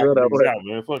be knocking niggas out,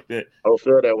 man. Fuck that. I don't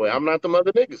feel that way. I'm not the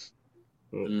mother niggas.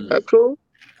 That's cool.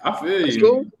 I feel That's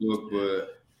you. Cool.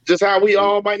 But just how we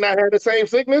all might not have the same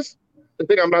sickness. I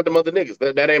think I'm not the mother niggas.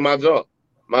 That ain't my jaw.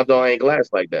 My jaw ain't glass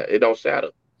like that. It don't shatter.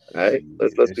 All right,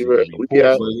 let's be real.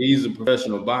 He's a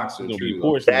professional boxer.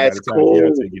 That's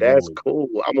cool. That's cool.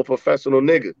 I'm a professional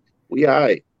nigga. We all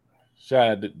right.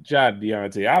 Shout out to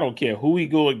Deontay. I don't care who he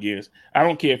go against. I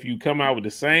don't care if you come out with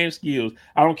the same skills.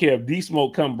 I don't care if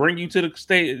D-Smoke come bring you to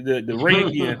the ring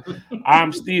again.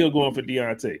 I'm still going for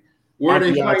Deontay. Where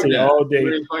they fight all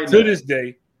day to this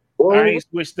day. I ain't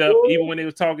switched up even when they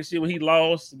was talking shit when he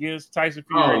lost against Tyson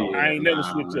Fury. I ain't never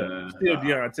switched up. Still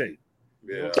Deontay.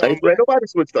 Yeah, ain't nobody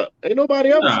switched up. Ain't nobody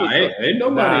ever switched up. Ain't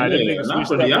nobody not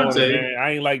for Deontay. Man.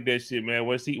 I ain't like that shit, man.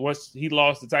 Once he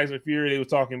lost to Tyson Fury, they was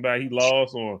talking about he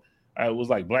lost on it was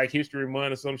like Black History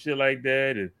Month or some shit like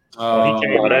that. And he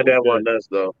came that wasn't us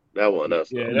though. That wasn't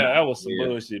us. Yeah, that was some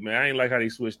bullshit, man. I ain't like how they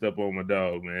switched up on my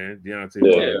dog, man. Deontay.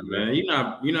 Yeah, man. You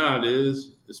know how it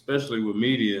is, especially with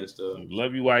media and stuff.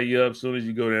 Love you while you up. As soon as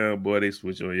you go down, boy, they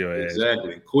switch on your ass.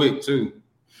 Exactly. Quick too.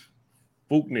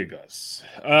 Spook niggas.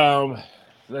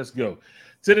 Let's go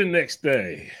to the next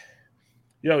thing.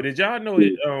 Yo, did y'all know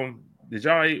it?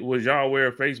 Was y'all aware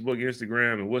of Facebook,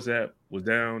 Instagram, and WhatsApp was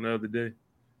down the other day?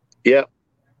 Yeah,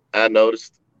 I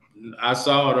noticed. I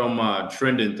saw it on my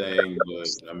trending thing, but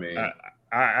I mean,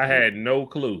 I had no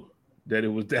clue that it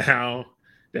was down,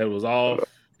 that it was off,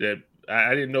 that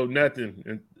I didn't know nothing,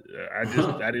 and I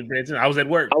didn't pay attention. I was at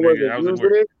work. I wasn't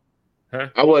using it. Huh?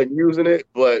 I wasn't using it,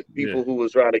 but people who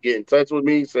was trying to get in touch with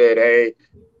me said, "Hey,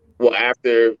 well,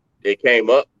 after it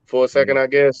came up for a second, I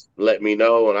guess, let me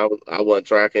know." And I wasn't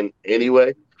tracking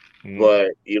anyway. Mm-hmm. But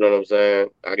you know what I'm saying?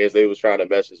 I guess they was trying to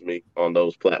message me on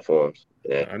those platforms.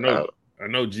 Yeah, I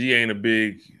know G ain't a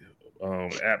big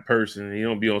app person. He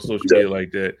don't be on social media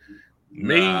like that.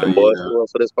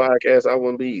 For this podcast, I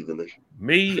wouldn't be either.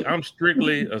 Me, I'm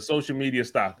strictly a social media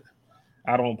stalker.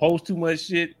 I don't post too much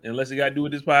shit unless it got to do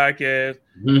with this podcast.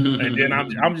 And then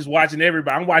I'm just watching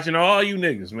everybody. I'm watching all you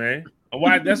niggas, man.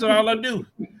 That's all I do.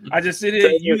 I just sit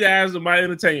here. You guys are my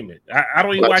entertainment. I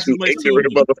don't even watch too much TV.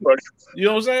 You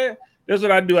know what I'm saying? That's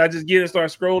what I do. I just get and start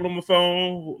scrolling on my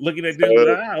phone, looking at this.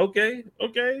 Okay,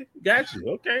 got you.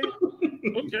 Okay.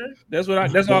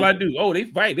 That's all I do. Oh, they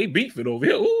fight. They beefing over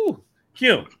here. Ooh,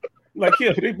 Kim. Like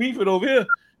Kim, they beefing over here.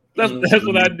 That's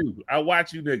what I do. I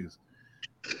watch you niggas.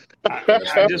 I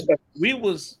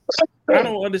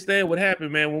don't understand what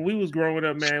happened, man. When we was growing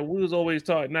up, man, we was always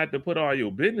taught not to put all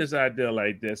your business out there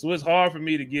like that. So it's hard for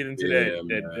me to get into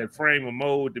that frame of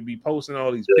mode to be posting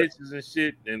all these pictures and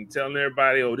shit and telling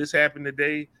everybody, oh, this happened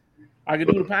today. I can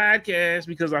do the podcast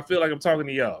because I feel like I'm talking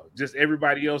to y'all. Just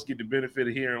everybody else get the benefit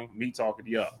of hearing me talking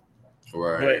to y'all.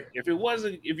 Right. But if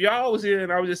y'all was here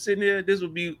and I was just sitting here, this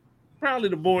would be probably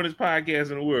the boringest podcast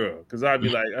in the world because I'd be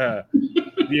like,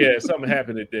 yeah, something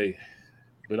happened today,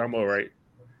 but I'm all right.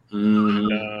 And you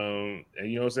know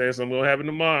what I'm saying? Something gonna happen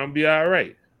tomorrow. I'm be all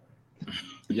right.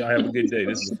 Y'all have a good day.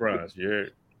 This is Franz. You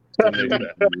heard? That's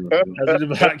what the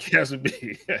podcast would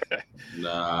be.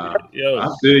 Nah, I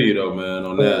feel you though, man.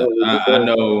 On that, I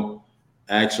know.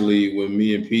 Actually, when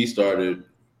me and P started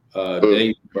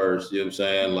dating first, you know what I'm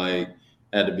saying? Like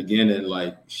at the beginning,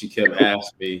 like she kept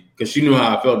asking me because she knew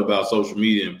how I felt about social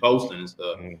media and posting and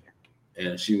stuff.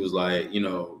 And she was like, you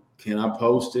know, can I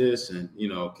post this? And, you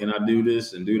know, can I do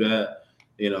this and do that?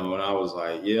 You know, and I was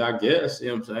like, yeah, I guess, you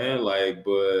know what I'm saying? Like,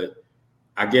 but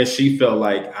I guess she felt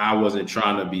like I wasn't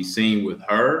trying to be seen with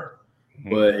her,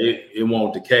 but it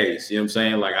won't the case. You know what I'm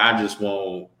saying? Like, I just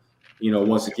won't, you know,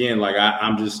 once again, like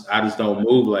I just don't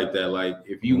move like that. Like,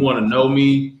 if you want to know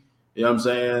me, you know what I'm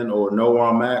saying? Or know where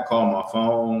I'm at, call my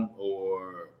phone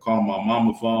or call my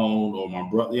mama phone or my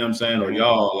brother, you know what I'm saying? Or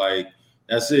y'all, like,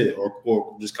 that's it,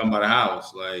 or just come by the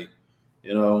house, like,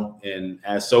 you know. And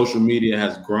as social media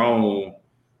has grown,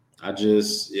 I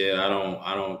just, I don't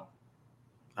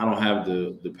have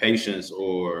the patience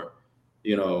or,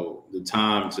 you know, the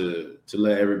time to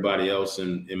let everybody else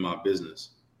in my business.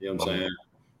 You know what I'm saying?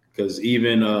 Because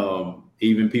even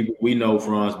people we know,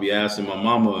 Franz, be asking my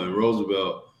mama and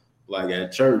Roosevelt, like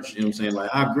at church, you know what I'm saying,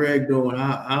 like, how Greg doing?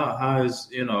 How is,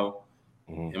 you know?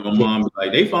 And my mom be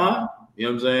like, they fine. You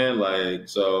know what I'm saying? Like,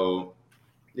 so,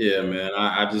 yeah, man,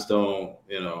 I just don't,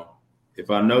 you know,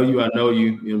 if I know you, I know you,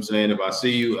 you know what I'm saying? If I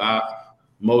see you,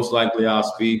 most likely I'll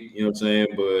speak, you know what I'm saying?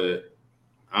 But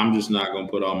I'm just not going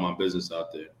to put all my business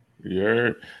out there.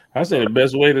 Yeah, I say the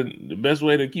best way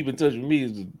to keep in touch with me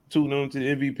is to tune on to the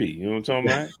MVP. You know what I'm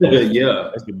talking about? Yeah,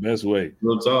 that's the best way.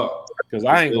 Real talk. Because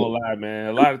I ain't gonna lie, man.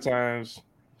 A lot of times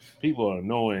people are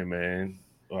annoying, man.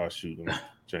 Oh shoot, let me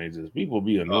change this. People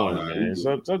be annoying, man.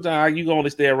 Sometimes you can only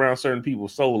stay around certain people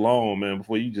so long, man,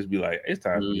 before you just be like, it's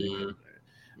time for me to go, man.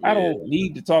 I don't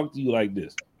need to talk to you like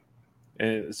this.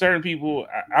 And certain people,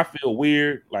 I feel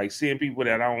weird, like seeing people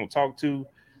that I don't talk to.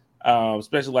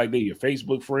 Especially like they're your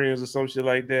Facebook friends or some shit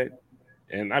like that.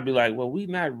 And I'd be like, well, we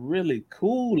not really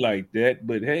cool like that,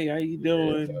 but hey, how you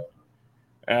doing?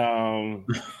 I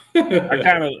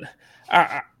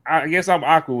guess I'm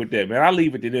awkward with that, man. I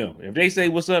leave it to them. If they say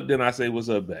what's up, then I say what's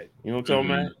up back. You know what I'm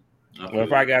talking about? Or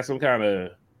if I got some kind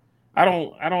of, I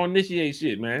don't initiate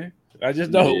shit, man. I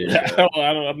just don't. Yeah.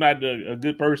 I'm not a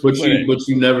good person. But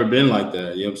you've never been like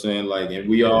that. You know what I'm saying? Like, and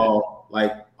we all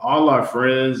our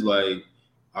friends, like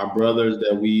our brothers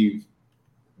that we've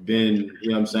been, you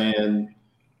know what I'm saying,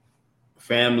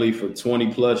 family for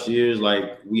 20 plus years,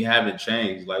 like we haven't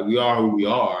changed. Like we are who we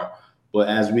are. But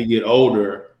as we get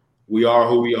older, we are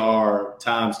who we are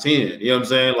times 10. You know what I'm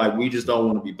saying? Like we just don't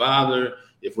want to be bothered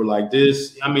if we're like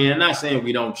this. I mean, I'm not saying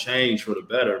we don't change for the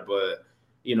better, but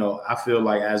you know, I feel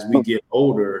like as we get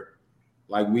older,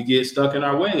 like we get stuck in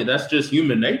our way. That's just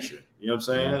human nature. You know what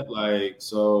I'm saying? Like,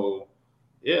 so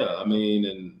yeah, I mean,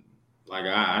 and like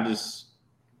I just,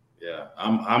 yeah,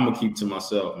 I'm gonna keep to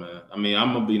myself, man. I mean,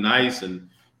 I'm gonna be nice and,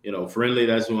 you know, friendly.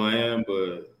 That's who I am.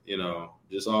 But, you know,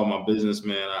 just all my business,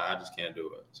 man, I just can't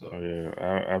do it. So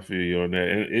I feel you on that.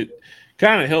 And it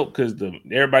kind of helped because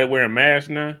everybody wearing masks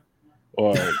now.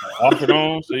 Or off and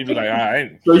on, so you'd be like, all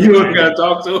right. So you don't gotta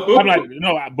talk to him. I'm like,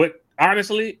 no, but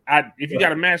honestly, if you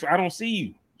got a mask, I don't see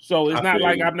you. So it's not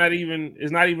like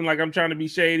it's not even like I'm trying to be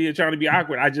shady or trying to be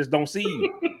awkward. I just don't see you.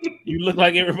 You look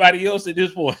like everybody else at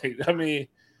this point. I mean,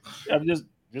 I'm just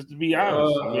to be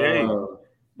honest.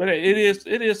 But it is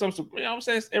some, you know what I'm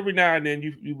saying? Every now and then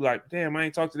you be like, damn, I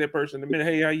ain't talked to that person in a minute.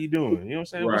 Hey, how you doing? You know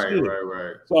what I'm saying?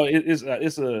 Right. So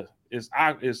it's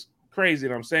crazy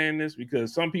that I'm saying this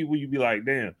because some people you be like,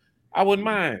 damn, I wouldn't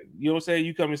mind. You know what I'm saying?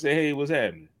 You come and say, hey, what's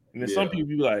happening? And then some people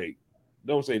be like,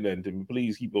 don't say nothing to me.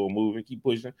 Please keep on moving, keep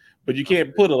pushing. But you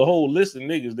can't put a whole list of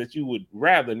niggas that you would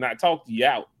rather not talk to you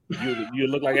out. You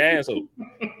look like an asshole.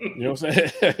 You know what I'm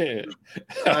saying?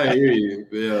 I hear you.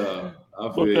 Yeah.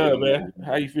 What's up, man?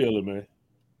 How you feeling, man?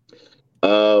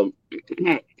 To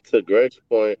Greg's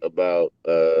point about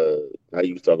how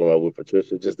you was talking about with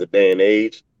Patricia, just the day and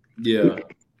age. Yeah.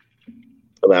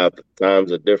 About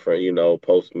times are different, you know,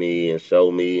 post me and show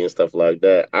me and stuff like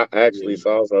that. I actually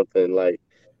saw something like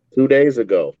 2 days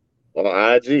ago on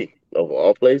IG, of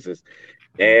all places,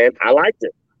 and I liked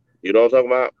it. You know what I'm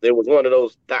talking about? There was one of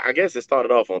those, I guess it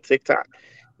started off on TikTok.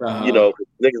 You know,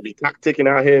 niggas be ticking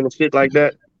out here and shit like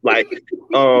that. Like,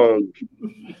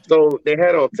 so they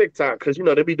had on TikTok, because, you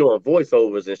know, they be doing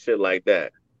voiceovers and shit like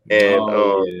that. And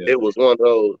it was one of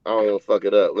those, I don't want to fuck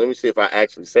it up. Let me see if I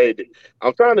actually saved it.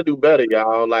 I'm trying to do better,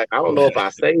 y'all. Like, I don't know if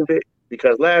I saved it,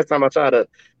 because last time I tried to,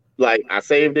 like, I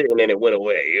saved it and then it went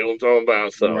away. You know what I'm talking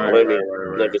about? So let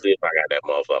me see if I got that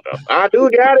motherfucker. I do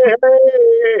got it.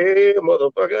 Hey,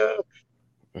 motherfucker.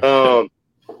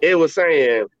 It was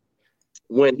saying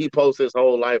when he posts his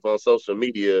whole life on social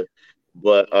media,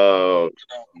 but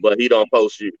he don't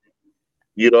post you.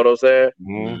 You know what I'm saying?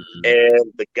 Mm-hmm.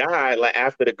 And the guy, like,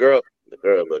 after the girl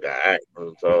look, all right.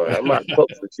 So I'm not supposed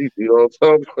to cheat. You know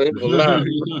what I'm saying?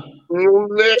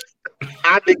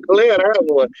 I declare that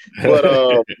one. But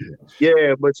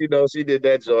yeah, but you know, she did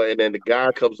that joint, and then the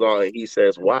guy comes on and he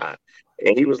says, why?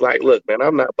 And he was like, look, man,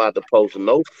 I'm not about to post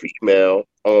no female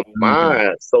on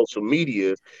my social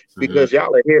media because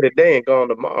y'all are here today and gone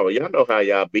tomorrow. Y'all know how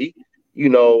y'all be. You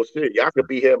know, shit, y'all could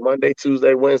be here Monday,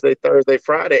 Tuesday, Wednesday, Thursday,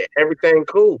 Friday, everything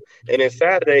cool. And then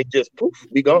Saturday, just poof,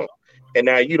 be gone. And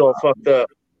now you don't fucked up,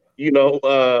 you know,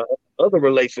 other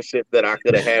relationships that I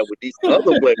could have had with these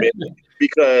other women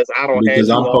because I don't have. Because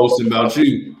I'm posting about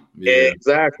you. Yeah.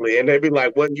 Exactly. And they be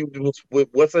like, what you do with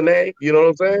what's her name? You know what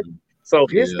I'm saying? So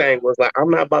his thing was like, I'm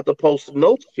not about to post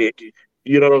no chick.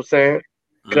 You know what I'm saying?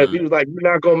 Because he was like, you're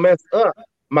not going to mess up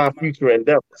my future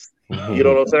endeavors. You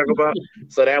know what I'm talking about?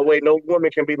 So that way no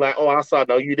woman can be like, oh, I saw.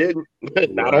 No, you didn't.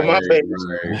 Not on my page.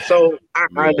 Right. So I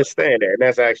understand that. And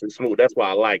that's actually smooth. That's why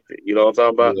I liked it. You know what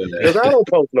I'm talking about? Because I don't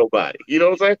post nobody. You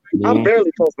know what I'm saying? I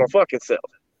barely post my fucking self.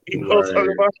 You know what I'm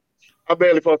talking about? I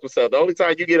barely post myself. The only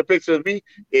time you get a picture of me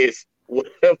is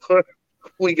whatever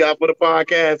we got for the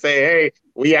podcast. Say, hey,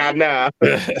 we out now.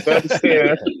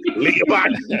 Leave your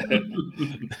body.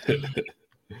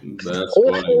 That's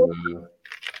funny, man.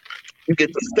 You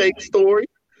get the steak story.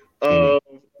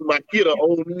 Like,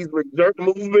 old knees with jerk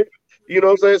movement. You know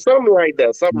what I'm saying? Something like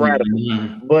that. Something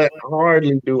radical. But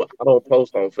hardly do. I don't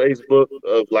post on Facebook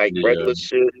of like regular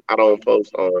shit. I don't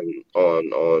post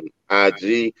on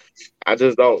IG. I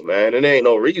just don't, man. And there ain't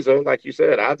no reason. Like you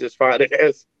said, I just find it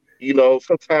as,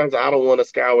 sometimes I don't want to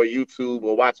scour YouTube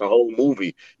or watch a whole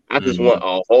movie. I just want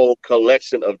a whole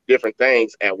collection of different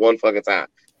things at one fucking time.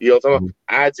 You know what I'm talking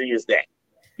about? IG is that.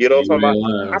 You know what I'm talking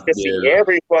about? I can see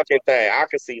every fucking thing. I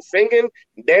can see singing,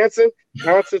 dancing,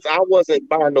 concerts I wasn't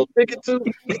buying no ticket to.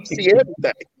 I can see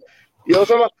everything. You know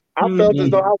what I'm talking about? I felt as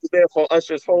though I was there for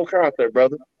Usher's whole concert,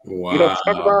 brother. Wow. You know what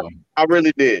I'm talking about? I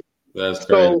really did. That's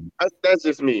crazy. So that's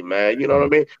just me, man. You know what I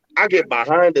mean? I get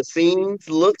behind the scenes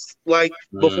looks like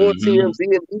before TMZ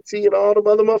and ET and all the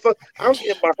other motherfuckers. I'm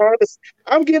getting behind this.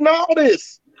 I'm getting all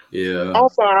this. Yeah.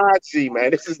 Off our IG,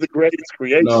 man. This is the greatest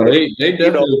creation. No, they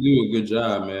definitely do a good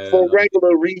job, man. For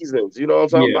regular reasons. You know what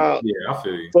I'm talking about? Yeah, I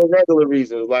feel you. For regular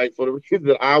reasons. Like, for the reason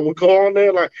that I would go on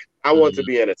there, like, I want to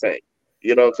be entertained.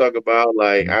 You know what I'm talking about?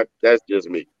 Like, that's just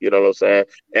me. You know what I'm saying?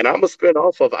 And I'm going to spin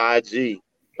off of IG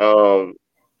on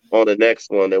the next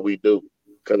one that we do.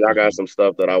 Because I got some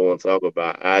stuff that I want to talk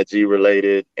about. IG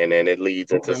related. And then it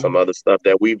leads into some other stuff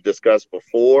that we've discussed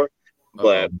before.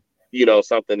 But,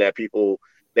 something that people...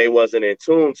 they wasn't in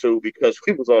tune to because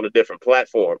we was on a different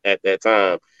platform at that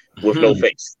time with no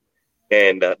face,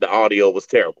 and the audio was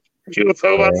terrible. You know what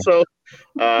I'm talking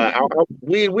about? So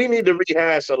we need to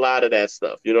rehash a lot of that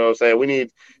stuff. You know what I'm saying?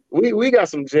 We got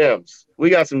some gems. We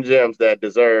got some gems that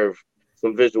deserve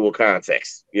some visual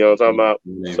context. You know what I'm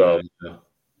talking about? So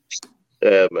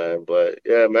yeah, man. But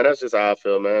yeah, man, that's just how I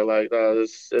feel, man. Like, it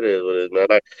is what it is, man.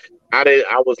 Like,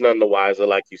 I was none the wiser,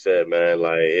 like you said, man.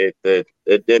 Like, it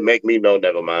didn't make me know,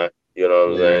 never mind. You know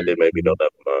what I'm saying? It didn't make me know,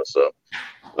 never mind. So,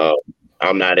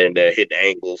 I'm not in there hitting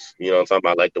angles. You know what I'm talking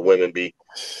about? Like the women be.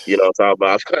 You know what I'm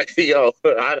talking about?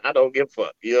 Like, I don't give a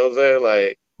fuck. You know what I'm saying?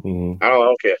 Like, I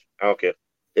don't care. I don't care.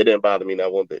 It didn't bother me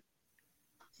not one bit.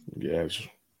 Gotcha.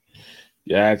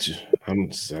 I'm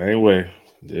the same way.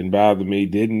 Didn't bother me.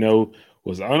 Didn't know.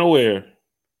 Was unaware.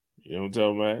 You know what I'm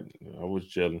talking about? I was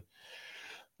chilling.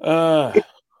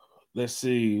 Let's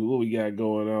see what we got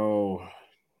going on.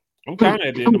 I'm kind of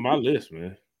at the end of my list,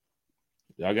 man.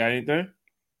 Y'all got anything?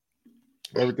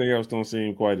 Everything else don't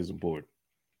seem quite as important.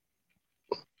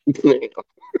 You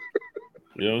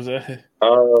know what I'm saying?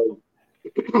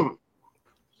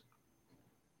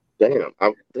 Damn.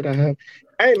 Did I have?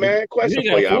 Hey, man, question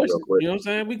for y'all real quick. You know what I'm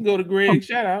saying? We can go to Greg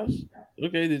shout-outs.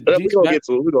 Okay, we're gonna get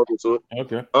to it. We're gonna get to it.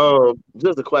 Okay.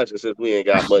 Just a question since we ain't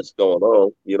got much going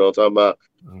on. You know what I'm talking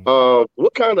about?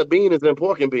 What kind of bean is in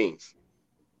pork and beans?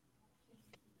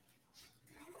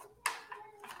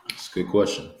 That's a good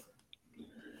question.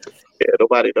 Yeah,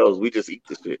 nobody knows. We just eat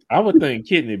this shit. I would think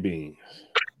kidney beans.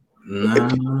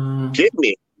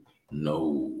 Kidney?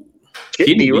 No.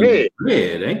 Kidney red.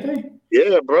 Red, ain't they?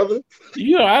 Yeah, brother.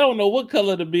 I don't know what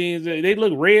color the beans are. They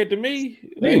look red to me.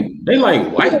 They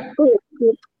like white.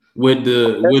 With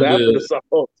the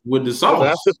sauce.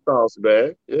 That's the sauce,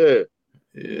 man. Yeah.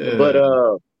 But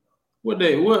what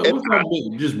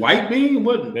just white bean?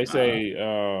 What they say?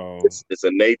 It's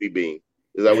a navy bean.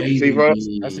 Is that what you see, Ron?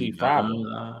 I see fiber.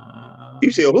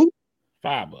 You see who?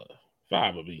 Fiber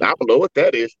bean. I don't know what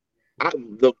that is.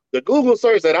 The Google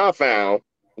search that I found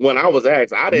when I was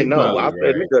asked, I didn't know. I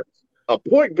said, nigga, a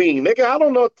pork bean, nigga. I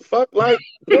don't know what the fuck like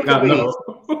pork beans.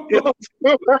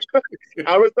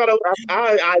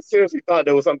 I seriously thought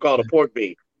there was something called a pork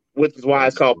bean, which is why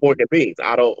it's called pork and beans.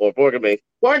 Or pork and beans.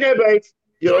 Pork and beans.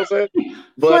 You know what I'm saying?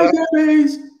 But Pork and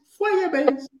beans.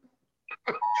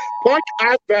 Pork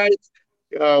and beans.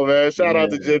 Oh man, shout out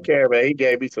to Jim Carrey, man. He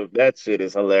gave me some. That shit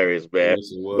is hilarious, man.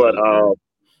 Yes, was, but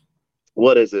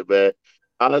what is it, man?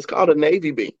 It's called a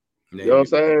navy bean. You know what I'm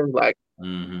saying? Like,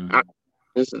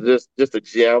 this is just a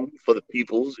gem for the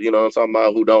peoples. You know what I'm talking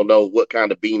about? Who don't know what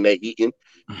kind of bean they eating.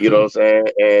 You know what I'm saying?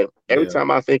 And every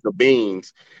time I think of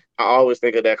beans, I always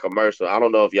think of that commercial. I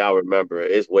don't know if y'all remember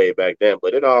it. It's way back then,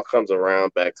 but it all comes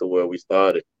around back to where we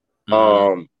started.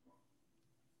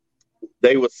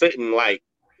 They were sitting like.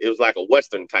 It was like a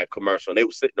Western type commercial. They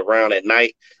were sitting around at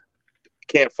night,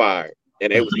 campfire,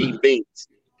 and they was eating beans.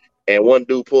 And one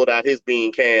dude pulled out his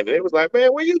bean can, and it was like,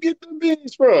 man, where you get them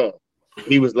beans from?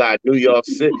 He was like, New York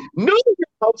City. New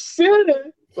York City?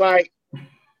 Like,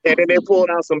 and then they pulled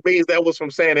out some beans that was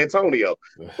from San Antonio.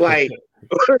 Like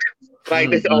they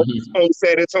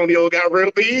San Antonio got real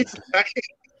beans.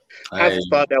 I just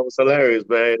thought that was hilarious,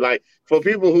 man. Like, for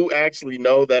people who actually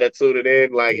know that are tuned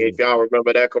in, like, if y'all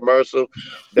remember that commercial,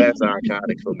 that's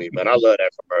iconic for me, man. I love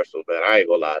that commercial, man. I ain't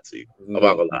gonna lie to you. I'm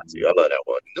not gonna lie to you. I love that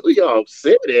one. New York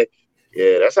City.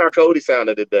 Yeah, that's how Cody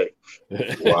sounded today.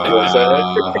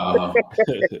 Wow.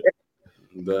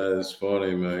 That's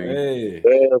funny, man. Hey.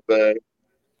 Yeah, man.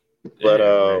 But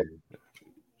man.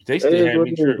 They still had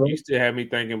me. you still had me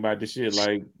thinking about the shit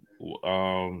like,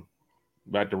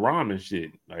 about the ramen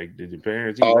shit. Like, did your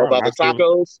parents eat ramen? About the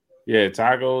tacos? Yeah,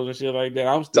 tacos and shit like that.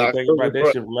 I was still thinking about that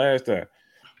shit from last time.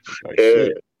 Like,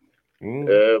 shit.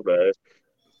 Yeah, man.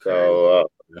 So,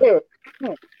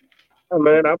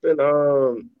 man, I've been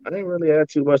I didn't really have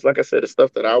too much. Like I said, the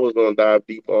stuff that I was gonna dive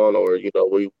deep on, or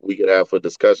we could have for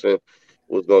discussion,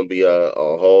 was gonna be a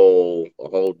whole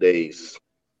day's,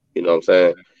 you know what I'm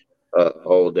saying, a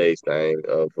whole day's thing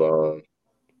of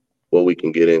what we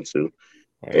can get into.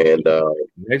 And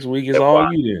next week is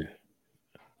all you then.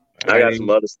 I got some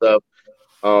other stuff.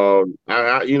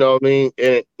 I you know what I mean,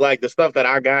 and like the stuff that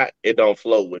I got, it don't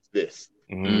flow with this.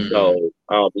 So,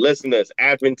 listeners,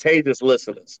 advantageous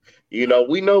listeners, we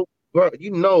know, bro.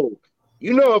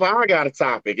 If I got a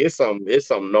topic, it's some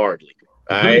gnarly.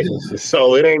 All right,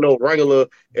 so it ain't no regular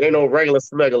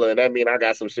smuggler, and that mean I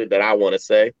got some shit that I want to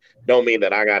say. Don't mean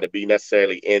that I got to be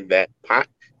necessarily in that pot,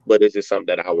 but it's just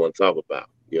something that I want to talk about.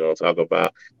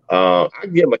 I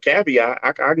can give him a caveat.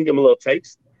 I can give him a little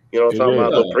taste. Talking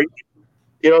about a little preview.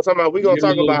 Talking about we're gonna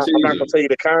talk about. I'm not gonna tell you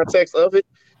the context of it.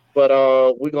 But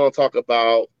we're gonna talk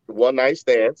about one night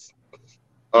stands,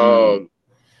 with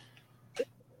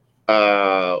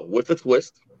a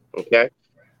twist, okay?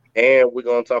 And we're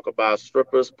gonna talk about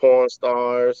strippers, porn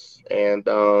stars, and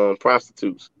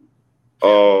prostitutes. You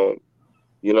know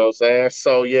what I'm saying?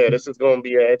 So yeah, this is gonna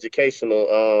be an educational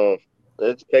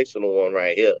one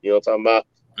right here. You know what I'm talking about?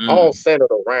 All centered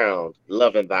around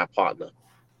loving thy partner,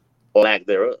 or lack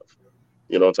thereof.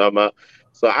 You know what I'm talking about?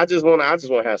 So I just want to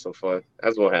have some fun.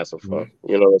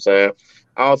 You know what I'm saying?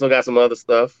 I also got some other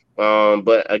stuff.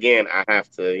 But again, I have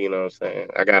to, you know what I'm saying?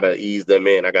 I got to ease them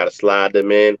in. I got to slide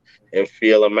them in and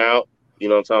feel them out. You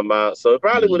know what I'm talking about? So it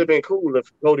probably would have been cool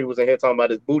if Cody was in here talking about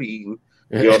his booty eating.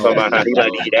 You know what I'm talking about? How he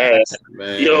like to eat ass.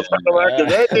 Man. You know what I'm talking about?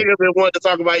 Because that nigga been wanting to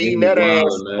talk about eating that ass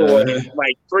for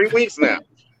like 3 weeks now.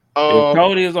 If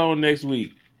Cody is on next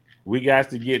week, we got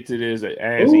to get to this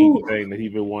ass eating thing that he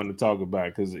been wanting to talk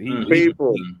about, because this nigga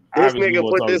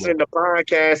put this in the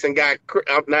podcast and got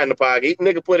not in the podcast. He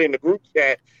nigga put it in the group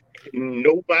chat.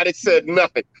 Nobody said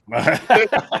nothing. He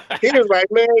was like,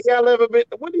 "Man, y'all ever been?"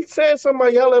 What he said?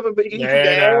 Somebody y'all ever been eating the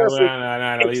ass? No,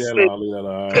 leave that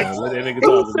alone. Let that nigga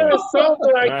talk about it.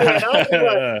 Something like that. I was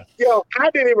like, "Yo, I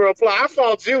didn't even reply. I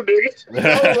fought you, nigga."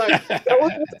 I was like,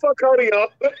 "What the fuck, Cody, y'all?"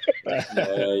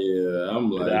 Yeah, I'm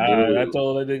like, I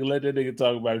told that nigga, let that nigga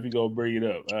talk about it if he gonna bring it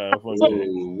up.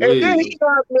 And then he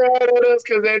got mad at us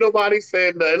because ain't nobody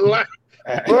said nothing. Like,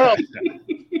 bro,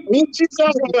 what you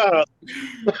talking about?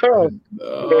 Man.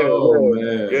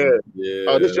 Yeah.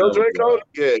 Oh, this your drink, Cody?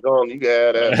 Yeah, go on. You can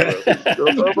have that, bro.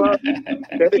 You know what I'm talking about?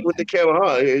 That nigga with the camera,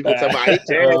 huh? He's gonna talk about, I eat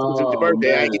your ass because it's your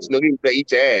birthday. I ain't get you no need to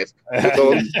eat your ass. So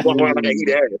walk around like I eat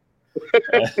ass.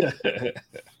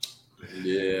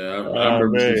 Yeah, I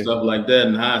remember some stuff like that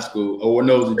in high school. Oh,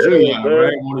 no, it was a junior high,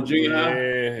 right? On the junior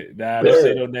high? Nah, don't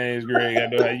say no names, Greg. I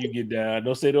know how you get down.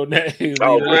 Don't say no names.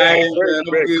 Oh, Greg,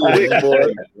 quick,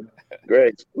 boy.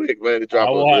 Greg's quick, man, to drop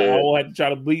I won't have to try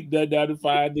to bleep that down to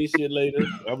find this shit later.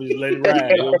 I'm just let it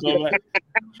ride. You know what I'm talking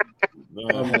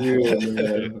about? I'm good,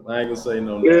 man. I ain't gonna say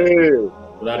no names.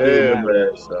 But I do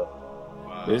remember that stuff.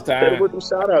 Wow. This time with the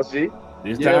shout outs, G.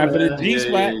 This time for the G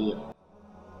spot.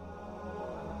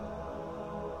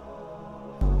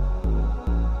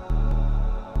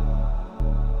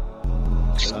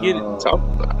 Get it. Talk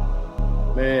about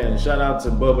it. Man, shout out to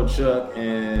Bubba Chuck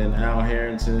and Al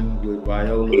Harrington with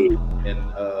Viola. And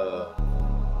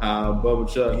Bubba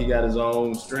Chuck, he got his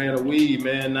own strand of weed,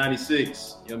 man,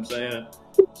 96. You know what I'm saying?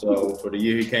 So for the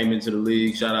year he came into the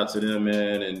league, shout out to them,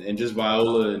 man. And just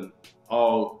Viola and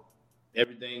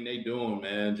everything they doing,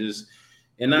 man.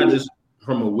 And not just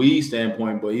from a weed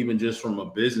standpoint, but even just from a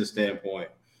business standpoint,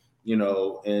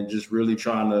 and just really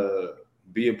trying to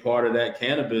be a part of that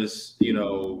cannabis,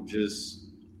 just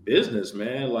business,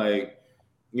 man. Like,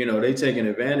 they taking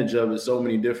advantage of it. So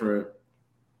many different,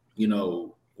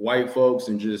 white folks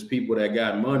and just people that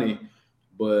got money,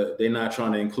 but they're not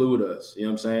trying to include us. You know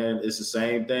what I'm saying? It's the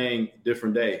same thing,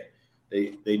 different day.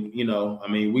 They we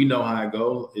know how it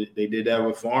goes. They did that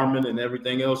with farming and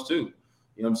everything else too.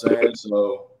 You know what I'm saying?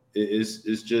 So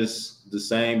it's just the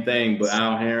same thing, but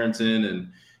Al Harrington and,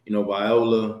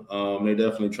 Viola, they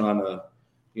definitely trying to,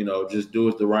 just do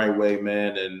it the right way,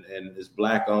 man. And it's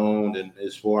Black owned and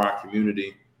it's for our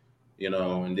community,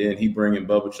 and then he bringing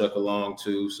Bubba Chuck along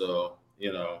too. So,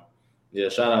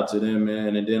 shout out to them,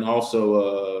 man. And then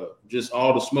also just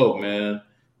All the Smoke, man.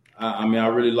 I mean, I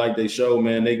really like their show,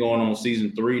 man. They going on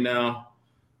season 3 now.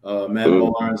 Matt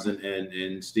Barnes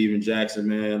and Steven Jackson,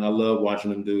 man. I love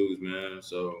watching them dudes, man.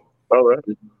 So, all right.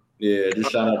 Yeah,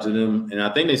 just shout out to them. And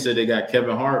I think they said they got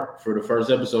Kevin Hart for the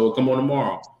first episode. Come on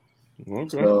tomorrow. Okay.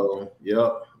 So,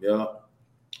 yep.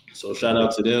 So shout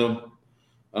out to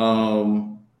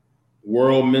them.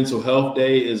 World Mental Health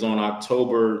Day is on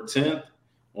October 10th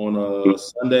on a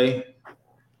Sunday.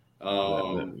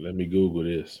 Let me Google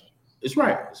this. It's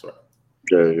right.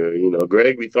 You know,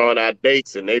 Greg be throwing out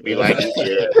dates and they be like,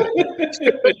 yeah.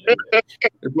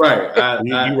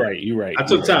 Right. You're right. I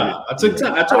took time. I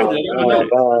told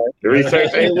you. The research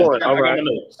ain't one. All right.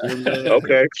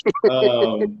 Okay.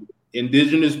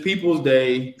 Indigenous Peoples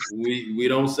Day, we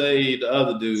don't say the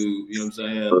other dude, you know what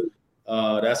I'm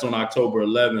saying? That's on October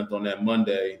 11th on that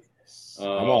Monday.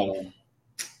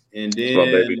 And then my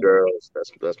baby girl's.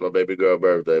 That's my baby girl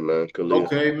birthday, man. Khalil.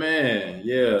 Okay, man.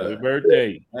 Yeah.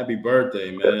 Happy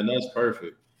birthday, man. That's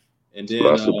perfect. And then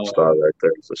my superstar right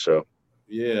there for sure.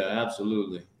 Yeah,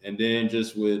 absolutely. And then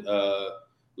just with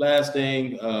last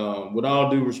thing, with all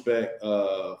due respect,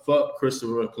 fuck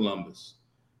Christopher Columbus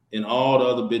and all the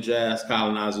other bitch ass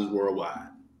colonizers worldwide.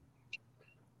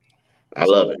 I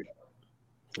love it.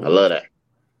 I love that.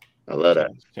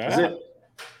 That's it.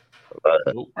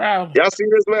 Y'all see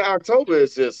this, man? October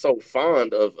is just so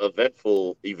fond of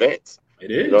eventful events.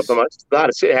 It is. You know what I'm talking about? A lot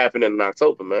of shit happening in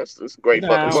October, man. It's a great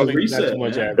fucking month.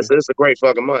 It's a great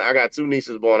fucking month. I got 2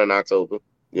 nieces born in October.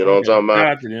 You know what I'm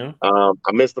talking about?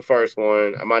 I missed the first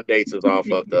one. My dates is all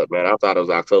fucked up, man. I thought it was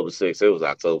October 6th. It was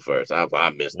October 1st. I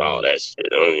missed all that shit.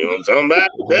 You know what I'm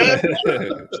talking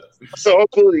about? So I'm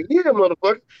cool. Yeah,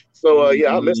 motherfucker. So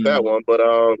I missed that one. But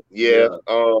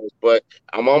but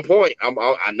I'm on point.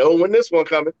 I know when this one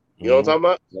coming. You know what I'm talking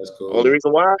about? That's cool. Only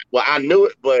reason why? Well, I knew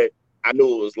it, but I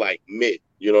knew it was like mid.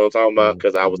 You know what I'm talking about?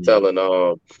 Because I was telling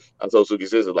I told Suki's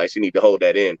sister like she need to hold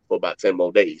that in for about 10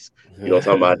 more days. You know what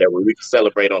I'm talking about? That way we can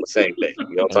celebrate on the same day.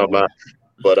 You know what I'm talking about?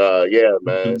 But yeah,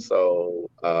 man. So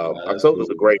October's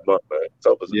a great month, man.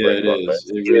 October's a great month, man.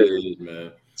 It really is,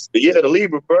 man. It's the year of the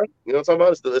Libra, bro. You know what I'm talking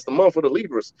about? It's the month for the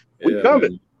Libras. We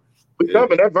coming. Man. We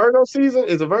coming. That Virgo season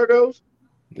is it Virgos?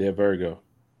 Yeah, Virgo.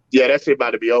 Yeah, that shit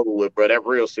about to be over with, bro. That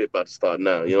real shit about to start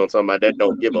now. You know what I'm talking about? That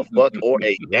don't give a fuck or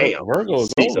a damn.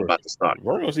 Virgo's season about to start.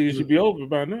 Virgo season should be over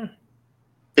by now.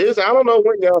 I don't know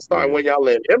when y'all start, when y'all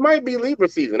end. It might be Libra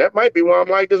season. That might be why I'm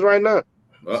like this right now.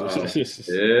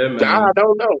 Yeah, man. I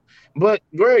don't know. But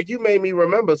Greg, you made me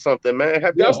remember something, man.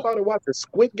 Have y'all started watching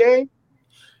Squid Game?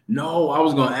 No, I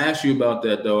was gonna ask you about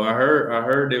that though. I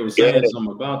heard they were saying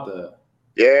something about that.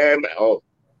 Yeah, man. Oh,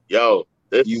 yo,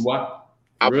 this you watch.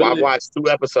 Really? I watched 2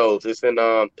 episodes. It's in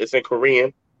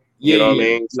Korean. You know what I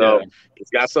mean? So it's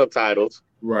got subtitles.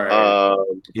 Right.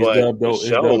 It's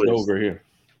dubbed over here.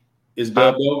 It's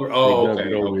dubbed over? Oh,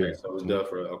 okay. So it's dubbed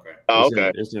for okay. Oh,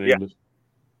 okay. It's in English.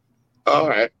 All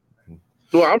right.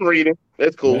 Well, I'm reading.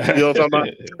 It's cool. You know what I'm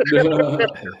talking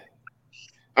about?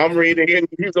 I'm reading and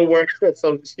using word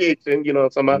association. You know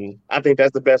what I'm talking about? I think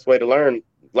that's the best way to learn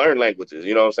languages.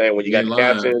 You know what I'm saying? When you got the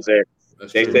captions and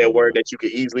they say a word that you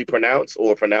can easily pronounce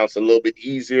or pronounce a little bit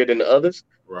easier than the others.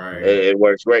 Right. It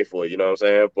works great for you. You know what I'm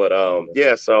saying?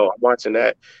 But so I'm watching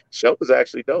that. Show is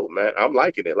actually dope, man. I'm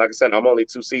liking it. Like I said, I'm only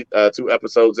 2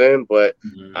 episodes in, but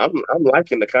I'm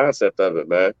liking the concept of it,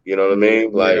 man. You know what I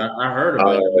mean? Like I heard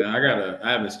about it, man.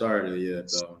 I haven't started it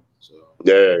yet though. So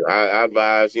yeah, I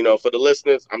advise, for the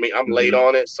listeners. I mean, I'm late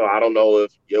on it, so I don't know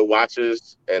if your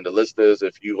watchers and the listeners,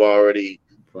 if you've already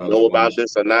know about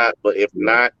this or not. But if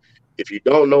not, if you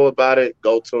don't know about it,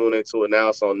 go tune into it now.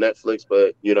 It's on Netflix,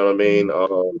 but you know what I mean?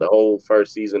 The whole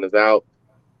first season is out.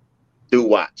 Do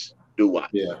watch.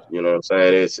 Yeah. You know what I'm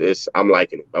saying? It's I'm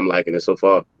liking it. I'm liking it so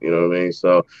far. You know what I mean?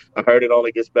 So I heard it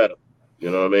only gets better.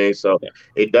 You know what I mean? So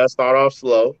it does start off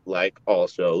slow, like all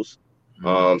shows.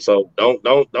 So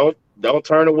don't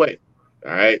turn away.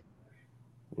 All right.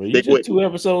 Well, you just 2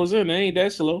 episodes in, it ain't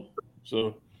that slow.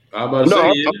 So I'm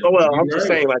just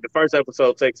saying, like the first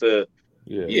episode takes a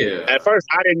At first,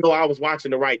 I didn't know I was watching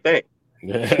the right thing.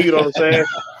 You know what I'm saying?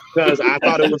 Because I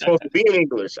thought it was supposed to be in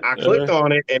English. I clicked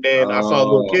on it, and then I saw a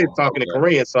little kid talking in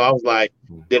Korean. So I was like,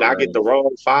 did I get the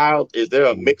wrong file? Is there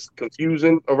a mixed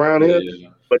confusion around here?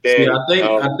 But then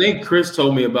I think Chris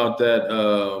told me about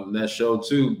that show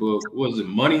too. But was it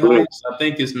Money Heist? I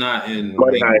think it's not in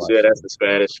Money Heist. Yeah, that's the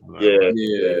Spanish.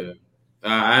 Yeah.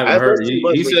 I haven't heard.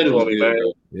 He said it was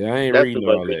good. Yeah, I ain't reading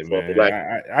all that, man. Like,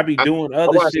 I be doing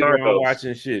other shit when I'm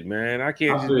watching shit, man. I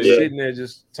can't just be sitting there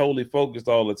just totally focused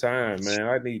all the time, man.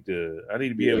 I need to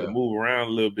be able to move around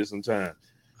a little bit sometimes.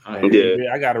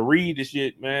 I got to read the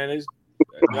shit, man.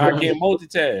 I can't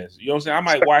multitask. You know what I'm saying? I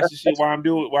might watch the shit while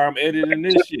I'm editing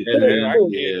this shit. Man. I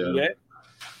can't do that.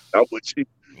 I'm with you.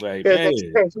 Like, man,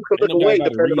 you can look away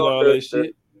depending on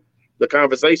the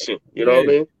conversation. You know what I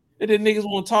mean? And then niggas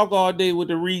want to talk all day with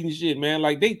the reading shit, man.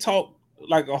 Like they talk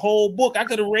like a whole book. I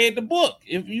could have read the book.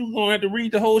 If you gonna have to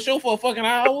read the whole show for a fucking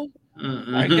hour,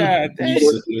 my God damn.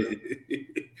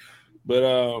 But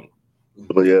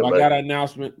I got an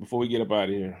announcement before we get up out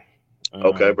of here.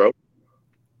 Okay, bro.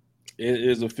 It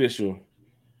is official.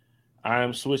 I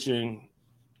am switching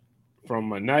from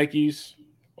my Nikes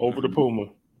over to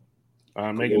Puma.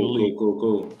 I'm making the leap.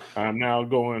 Cool. I'm now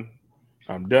going.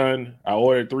 I'm done. I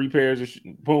ordered 3 pairs of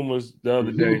Pumas the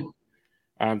other day.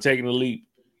 I'm taking the leap.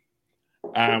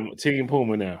 I'm Team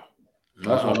Puma now. I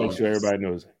just want to make sure everybody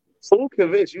knows it. Who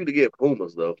convinced you to get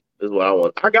Pumas, though? Is what I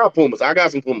want. I got Pumas. I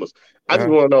got some Pumas. I just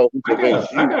want to know who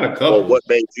convinced you. I got a couple. Or what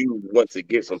made you want to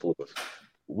get some Pumas.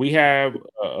 We have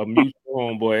a mutual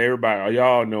homeboy. Everybody,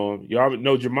 y'all know him. Y'all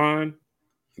know Jamon?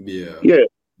 Yeah.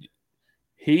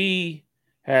 He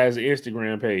has an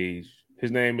Instagram page. His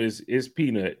name is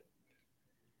Peanut.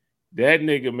 That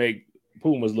nigga make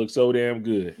Pumas look so damn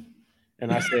good.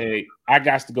 And I said, I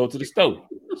got to go to the store.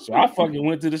 So I fucking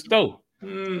went to the store.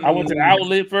 I went to the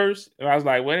outlet first, and I was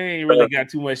like, well, they ain't really got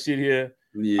too much shit here.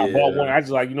 Yeah. I bought one. I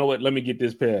just like, you know what? Let me get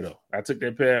this pair, though. I took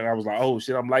that pair, and I was like, oh,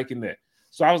 shit, I'm liking that.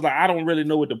 So I was like, I don't really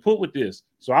know what to put with this.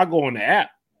 So I go on the app.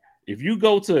 If you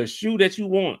go to a shoe that you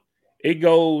want, it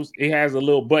has a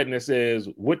little button that says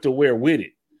what to wear with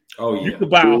it. Oh, yeah. You could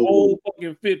buy a whole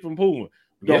fucking fit from Puma.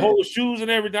 The whole shoes and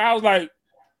everything. I was like,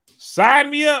 sign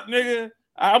me up, nigga.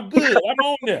 I'm good. I'm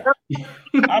on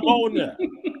there.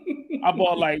 I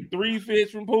bought like 3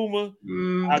 fits from Puma.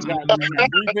 I got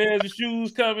 3 pairs of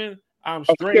shoes coming. I'm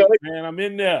straight, man. I'm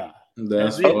in there.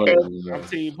 That's it. I'm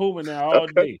Team Puma now all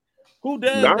day. Who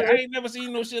does that? I ain't never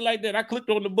seen no shit like that. I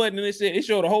clicked on the button and it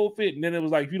showed the whole fit. And then it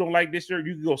was like, if you don't like this shirt,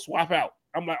 you can go swap out.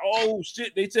 I'm like, oh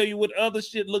shit. They tell you what other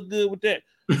shit look good with that.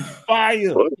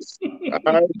 Fire.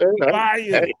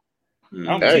 Fire.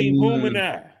 I'm Team Puma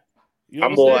now. You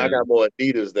know I got more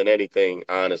Adidas than anything,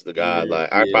 honest to God.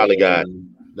 Like I probably got.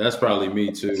 That's probably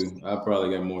me too. I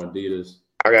probably got more Adidas.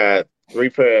 I got 3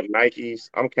 pair of Nikes.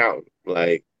 I'm counting.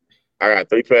 Like I got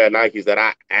 3 pair of Nikes that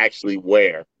I actually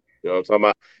wear. You know what I'm talking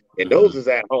about? And those is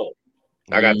at home.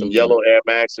 I got them yellow Air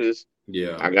Maxes.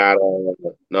 Yeah. I got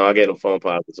no, I get them phone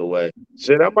pockets away.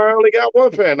 Shit, I might only got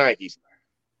 1 pair of Nikes.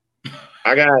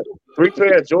 I got 3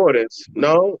 pair of Jordans.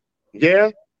 No,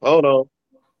 yeah. Hold on.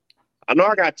 I know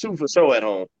I got 2 for sure at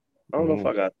home. I don't know if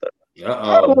I got that.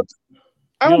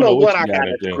 I don't know what I got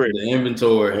at the crib. The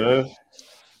inventory.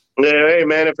 Yeah, hey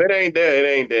man, if it ain't there, it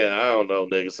ain't there. I don't know,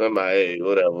 nigga. Somebody, hey,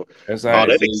 whatever. That's that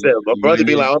nigga said, my brother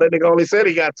be like, oh, that nigga only said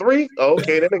he got 3. Oh,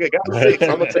 okay, that nigga got 6.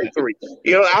 I'm gonna take 3.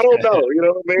 You know, I don't know. You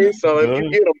know what I mean? So if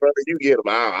you get them, brother, you get them.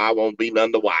 I won't be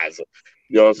none the wiser.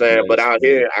 You know what I'm saying? But out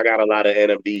here, I got a lot of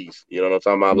NMDs. You know what I'm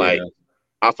talking about? Like,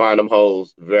 I find them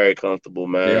hoes very comfortable,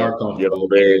 man. They are comfortable.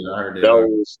 You know, I heard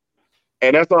those.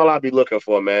 And that's all I be looking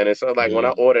for, man. And so, like, when I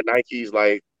order Nikes,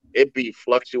 like, it be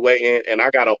fluctuating, and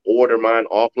I gotta order mine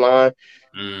offline.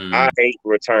 I hate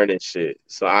returning shit,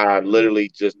 so I literally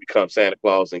just become Santa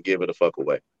Claus and give it the fuck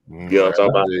away. You know what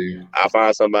I'm talking about? I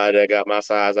find somebody that got my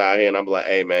size out here, and I'm like,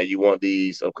 hey man, you want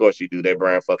these? Of course you do. They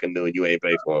brand fucking new, and you ain't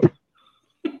pay for them.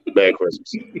 Merry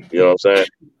Christmas. You know what I'm saying?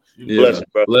 Yeah. Bless you,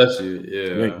 bro. Bless you.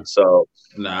 Yeah. So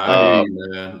I hear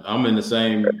you, man. I'm in the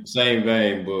same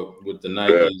vein, but with the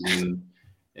Nikes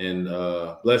and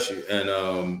bless you,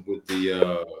 and with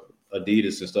the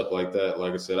Adidas and stuff like that.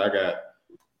 Like I said,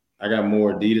 I got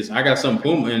more Adidas. I got some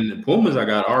Puma, and the Pumas I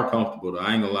got are comfortable. Though.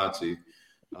 I ain't gonna lie to you.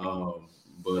 I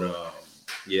ain't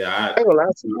gonna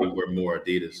lie to you. Wear more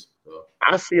Adidas. So.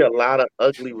 I see a lot of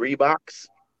ugly Reeboks,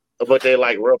 but they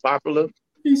like real popular.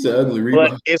 He said ugly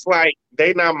Reebok. But it's like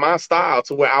they not my style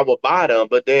to where I would buy them.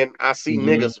 But then I see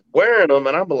niggas wearing them,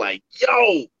 and I'm like,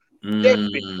 yo.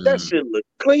 That shit look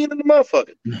clean in the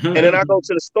motherfucker. And then I go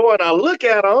to the store and I look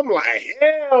at them. I'm like,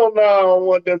 hell no, I don't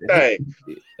want them things.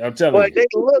 I'm telling you. But they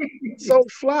look so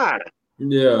fly.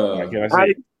 Yeah. Okay.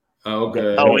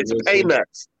 Oh, it's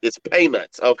Peanuts. It's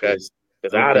Peanuts. Okay.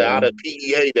 It's out of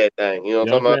PEA that thing. You know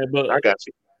what I'm talking about? I got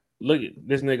you. Look at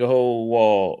this nigga whole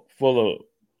wall full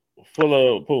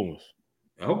of Pumas.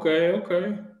 Okay.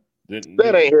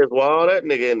 That ain't his wall. That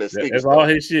nigga in the sneakers. That's all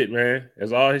his shit, man.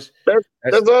 That's all his.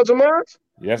 That's all Jamon's?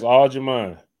 That's all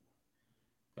Jamon.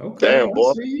 Okay. Damn,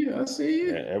 boy. I see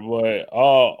you. Yeah, boy.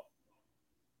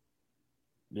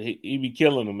 He be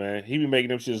killing them, man. He be making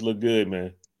them shits look good,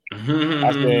 man. I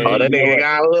said, that nigga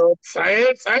got a little same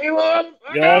one.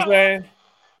 You know what I'm saying?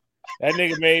 That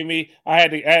nigga made me. I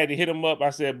had to hit him up.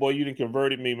 I said, boy, you done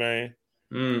converted me, man.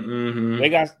 Mm-hmm. They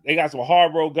got some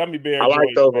Haribo gummy bear. I like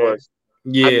joints, those man. ones.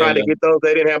 Yeah. I tried to get those.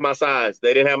 They didn't have my size.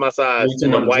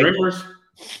 The white Dreamers?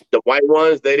 The white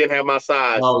ones, they didn't have my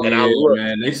size. Oh, and yeah, I looked,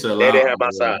 man. They didn't have my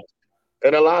size.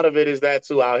 And a lot of it is that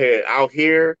too out here. Out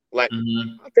here, like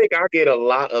I think I get a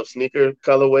lot of sneaker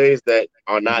colorways that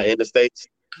are not in the States.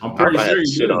 I'm pretty sure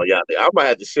you shit on y'all. I might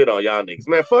have to shit on y'all niggas.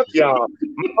 Man, fuck y'all.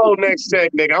 My whole next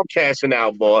check, nigga, I'm cashing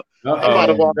out, boy. I'm about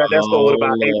to walk out that store with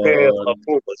about 8 pairs of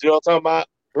Pumas. You know what I'm talking about?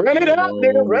 Run it up,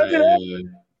 nigga. Run it up.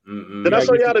 Did I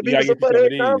show y'all the Beavis and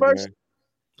Butthead Converse?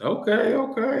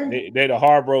 Okay. They the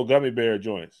Haribo gummy bear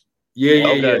joints. Yeah.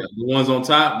 The ones on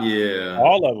top, yeah.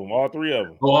 All of them, all 3 of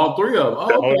them. Oh, all 3 of them. Oh,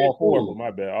 okay, all 4 of them.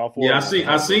 My bad. All 4. Yeah, I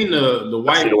seen the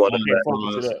white one.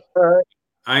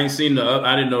 I ain't seen the other.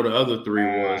 I didn't know the other 3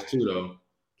 was too though.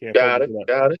 Got it.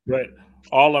 But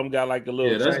all of them got like a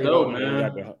little. Yeah, that's dope,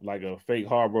 man. Got like a fake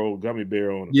Haribo gummy bear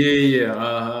on them.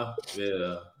 Yeah.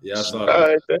 Yeah, I saw that. All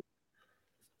right,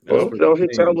 well, we don't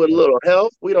hit y'all with a little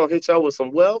health. We don't hit y'all with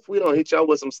some wealth. We don't hit y'all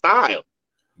with some style.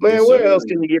 Man, where else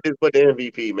can you get this but the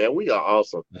MVP, man? We are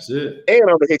awesome. That's it. And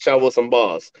I'm going to hit y'all with some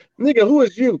bars. Nigga, who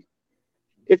is you?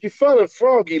 If you're feeling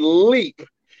froggy, leap.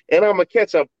 And I'm going to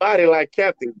catch a body like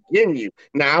Captain Ginyu.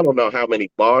 Now, I don't know how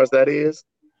many bars that is,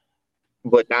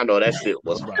 but I know that shit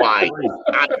was fire.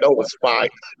 I know it's fire.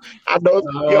 I know.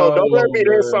 Yo, don't let me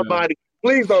hear somebody.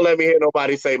 Please don't let me hear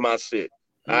nobody say my shit.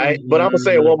 All right? But I'm going to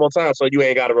say it one more time so you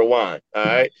ain't got to rewind. All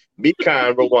right? Be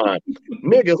kind, rewind.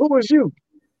 Nigga, who is you?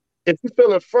 If you're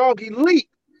feeling froggy, leap.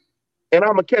 And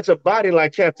I'm going to catch a body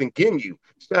like Captain Ginyu.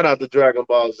 Shout out to Dragon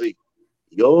Ball Z.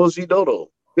 Yoshi Dodo.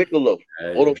 Piccolo.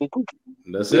 Orofuku.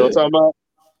 That's you know what I'm talking about?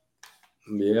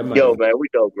 Yeah, man. Yo, man, we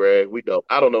dope, Greg. We dope.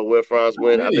 I don't know where Franz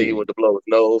went. I think he went to blow his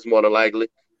nose, more than likely.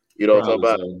 You know what I'm talking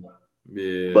about?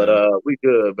 Yeah. But we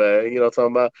good, man. You know what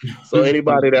I'm talking about? So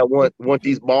anybody that want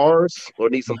these bars or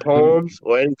need some poems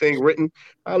or anything written,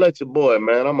 I'll let your boy,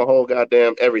 man. I'm a whole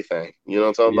goddamn everything. You know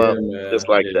what I'm talking about? Man. Just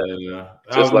like that.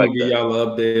 I was gonna give y'all an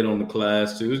update on the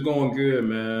class too. It's going good,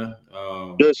 man.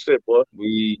 Good shit, boy.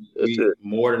 We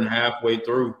more than halfway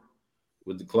through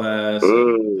with the class.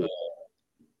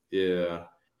 Yeah.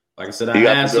 Like I said, I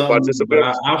had something,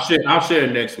 but I'll share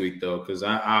it next week though, because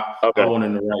I want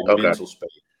in the right mental space.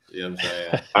 You know what I'm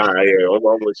saying? All right, yeah,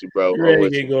 I'm with you, bro.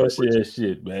 Greg ain't gonna share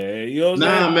shit, man. You know what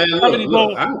I'm saying? Man. How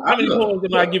many poems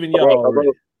am I giving y'all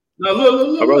already?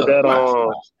 I wrote that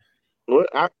on.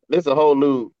 This is a whole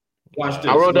new. Watch this.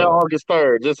 I wrote that August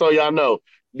 3rd, just so y'all know.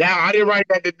 Now I didn't write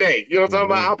that today. You know what I'm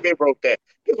talking about? I wrote that.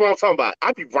 This is what I'm talking about.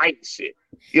 I be writing shit.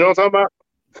 You know what I'm talking about?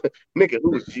 Nigga,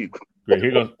 who is you? Greg,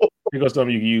 here goes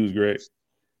something you can use, Greg.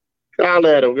 I'll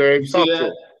let him, Greg. Talk to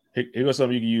him. Here goes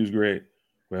something you can use, Greg.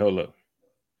 Wait, hold up.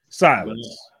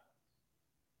 Silence.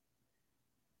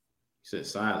 He said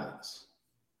silence.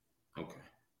 Okay.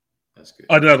 That's good.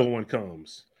 Another one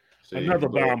comes. Another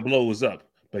bomb blows up.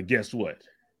 But guess what?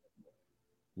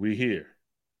 We here.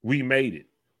 We made it.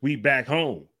 We back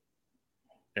home.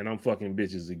 And I'm fucking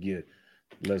bitches again.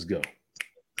 Let's go.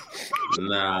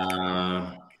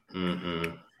 Nah.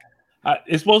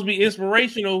 It's supposed to be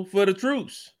inspirational for the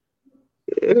troops.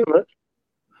 Yeah, man.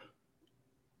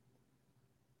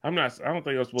 I don't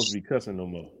think I'm supposed to be cussing no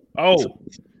more. Oh,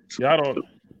 y'all don't.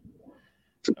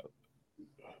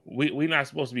 We not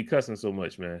supposed to be cussing so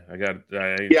much, man. I'm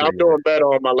doing better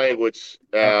on my language.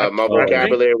 My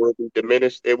vocabulary will be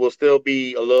diminished. It will still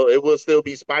be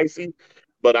spicy,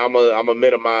 but I'm a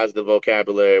minimize the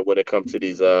vocabulary when it comes to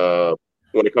these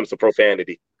when it comes to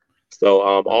profanity. So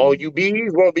all you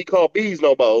bees won't be called bees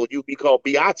no more. You be called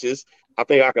biatches. I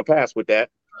think I can pass with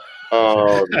that.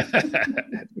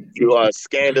 You are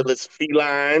scandalous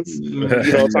felines. You know what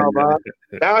I'm talking about?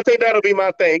 Now I think that'll be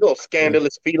my thing. You know,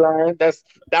 scandalous feline. I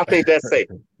think that's safe.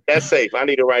 That's safe. I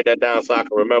need to write that down so I can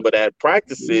remember that.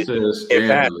 Practice it in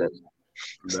passing.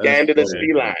 Scandalous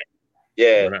feline.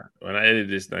 Yeah. When I edit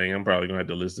this thing, I'm probably gonna have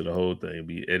to listen to the whole thing.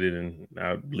 Be editing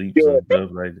out bleeps and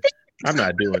stuff like that. I'm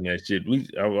not doing that shit.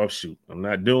 Shoot. I'm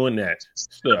not doing that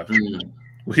stuff.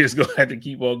 We just gonna have to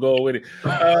keep on going with it.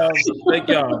 Thank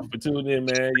y'all for tuning in,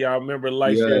 man. Y'all remember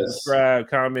like, share, subscribe,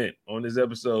 comment on this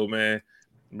episode, man.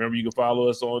 Remember, you can follow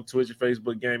us on Twitch and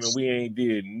Facebook Gaming. We ain't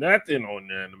did nothing on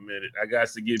there in a minute. I got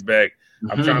to get back.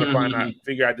 I'm trying to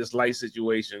figure out this light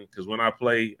situation because when I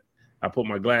play, I put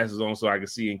my glasses on so I can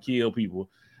see and kill people.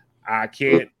 I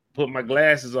can't put my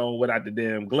glasses on without the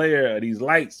damn glare of these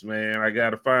lights, man. I got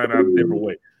to find out a different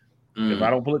way. If I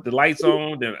don't put the lights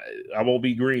on, then I won't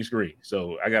be green screen.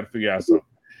 So I got to figure out something.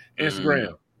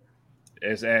 Instagram,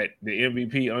 it's at the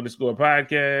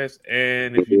MVP_podcast.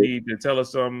 And if you need to tell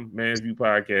us something,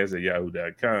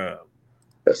 mansviewpodcast@yahoo.com.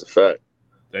 That's a fact.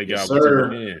 Thank y'all for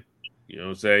tuning in. You know what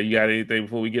I'm saying? You got anything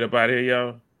before we get up out of here,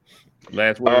 y'all?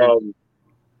 Last word.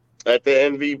 At the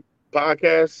NV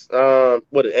podcast,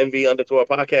 what is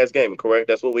NV_podcast gaming, correct?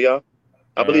 That's what we are.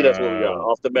 I believe that's what we are.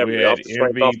 Off the memory, off the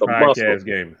strength, off the muscle.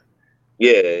 Gaming.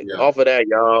 Yeah, off of that,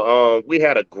 y'all. We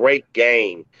had a great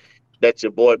game that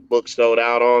your boy Book showed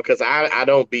out on, because I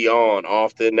don't be on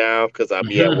often now because I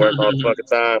be at work all the fucking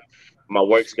time. My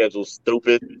work schedule's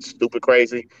stupid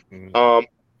crazy.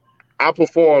 I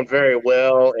performed very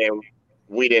well, and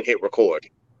we didn't hit record.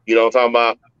 You know what I'm talking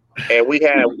about? And we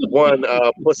had one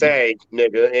pussy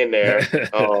nigga in there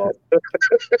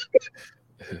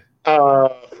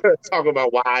talking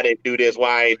about why I didn't do this,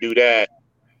 why I didn't do that.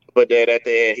 But then at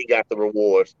the end, he got the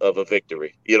rewards of a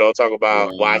victory. You know, talk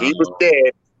about why he was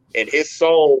dead and his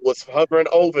soul was hovering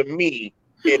over me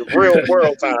in real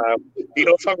world time. You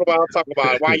know, talk about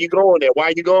why you going there?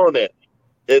 Why you going there?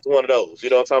 It's one of those. You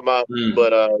know what I'm talking about?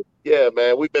 But yeah,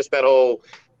 man, we missed that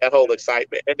whole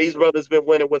excitement. And these brothers been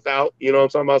winning without. You know what I'm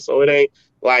talking about? So it ain't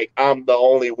like I'm the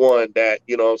only one that,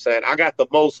 you know what I'm saying? I got the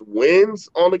most wins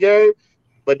on the game,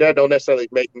 but that don't necessarily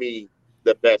make me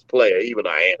the best player, even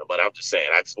though I am. But I'm just saying,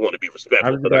 I just want to be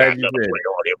respectful. I'm glad you did.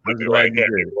 Right here,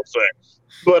 you know what I'm saying?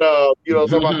 But you know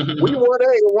what I'm talking about? We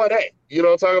 1A. You know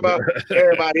what I'm talking about?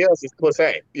 Everybody else is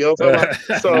pussy. You know what I'm talking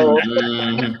about? So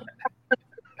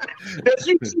that's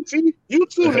you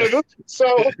too, nigga.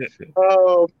 So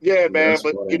yeah, man.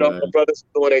 But you know, my brothers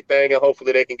doing their thing, and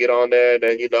hopefully they can get on there. And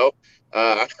then, you know,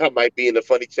 I might be in the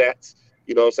funny chats.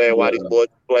 You know what I'm saying? While these boys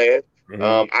are playing.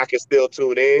 I can still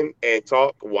tune in and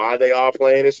talk while they are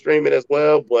playing and streaming as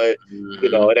well, but you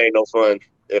know, it ain't no fun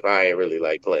if I ain't really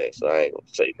like playing, so I ain't gonna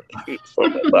say that.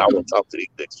 But I want to talk to these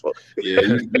niggas.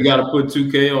 Yeah, you got to put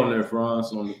 2K on there,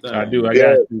 Franz, on the thing. I do. I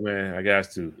got to, man. I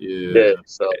got to. Yeah.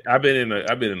 So I've been in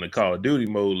the Call of Duty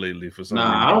mode lately for some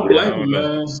reason. I don't blame you,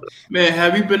 man. Man,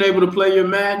 have you been able to play your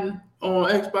Madden on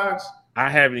Xbox? I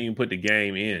haven't even put the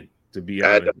game in, to be honest.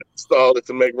 I had to install it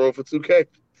to make room for 2K.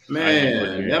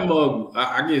 Man, that mug,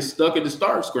 I get stuck at the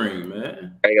start screen,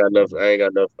 man. I ain't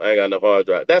got enough hard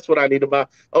drive. That's what I need to buy.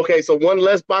 Okay, so one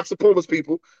less box of Pumas,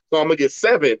 people. So I'm gonna get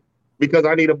 7 because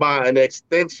I need to buy an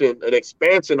expansion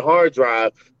hard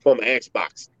drive from an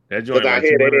Xbox. Because I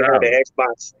hear they didn't have the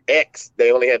Xbox X,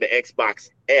 they only had the Xbox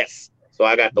S. So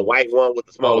I got the white one with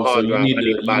the smaller hard drive. I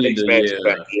need to buy the expansion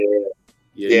pack.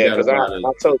 Yeah, because I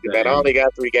told you that I only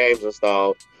got 3 games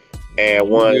installed. And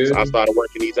once I started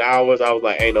working these hours, I was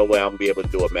like, ain't no way I'm going to be able to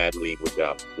do a Madden League with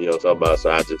y'all. You know what I'm talking about?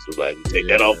 So I just was like, take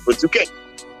that off for 2K.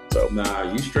 So,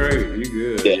 nah, you straight. You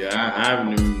good. Yeah, I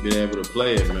haven't even been able to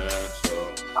play it, man.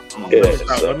 So,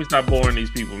 let me stop boring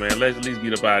these people, man. Let's at least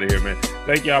get up out of here, man.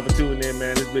 Thank y'all for tuning in,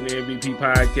 man. This has been the MVP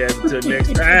Podcast. Until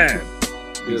next time.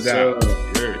 Peace out.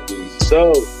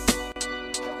 So,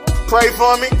 pray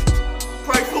for me.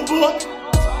 Pray for Book.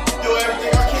 Do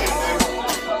everything I can.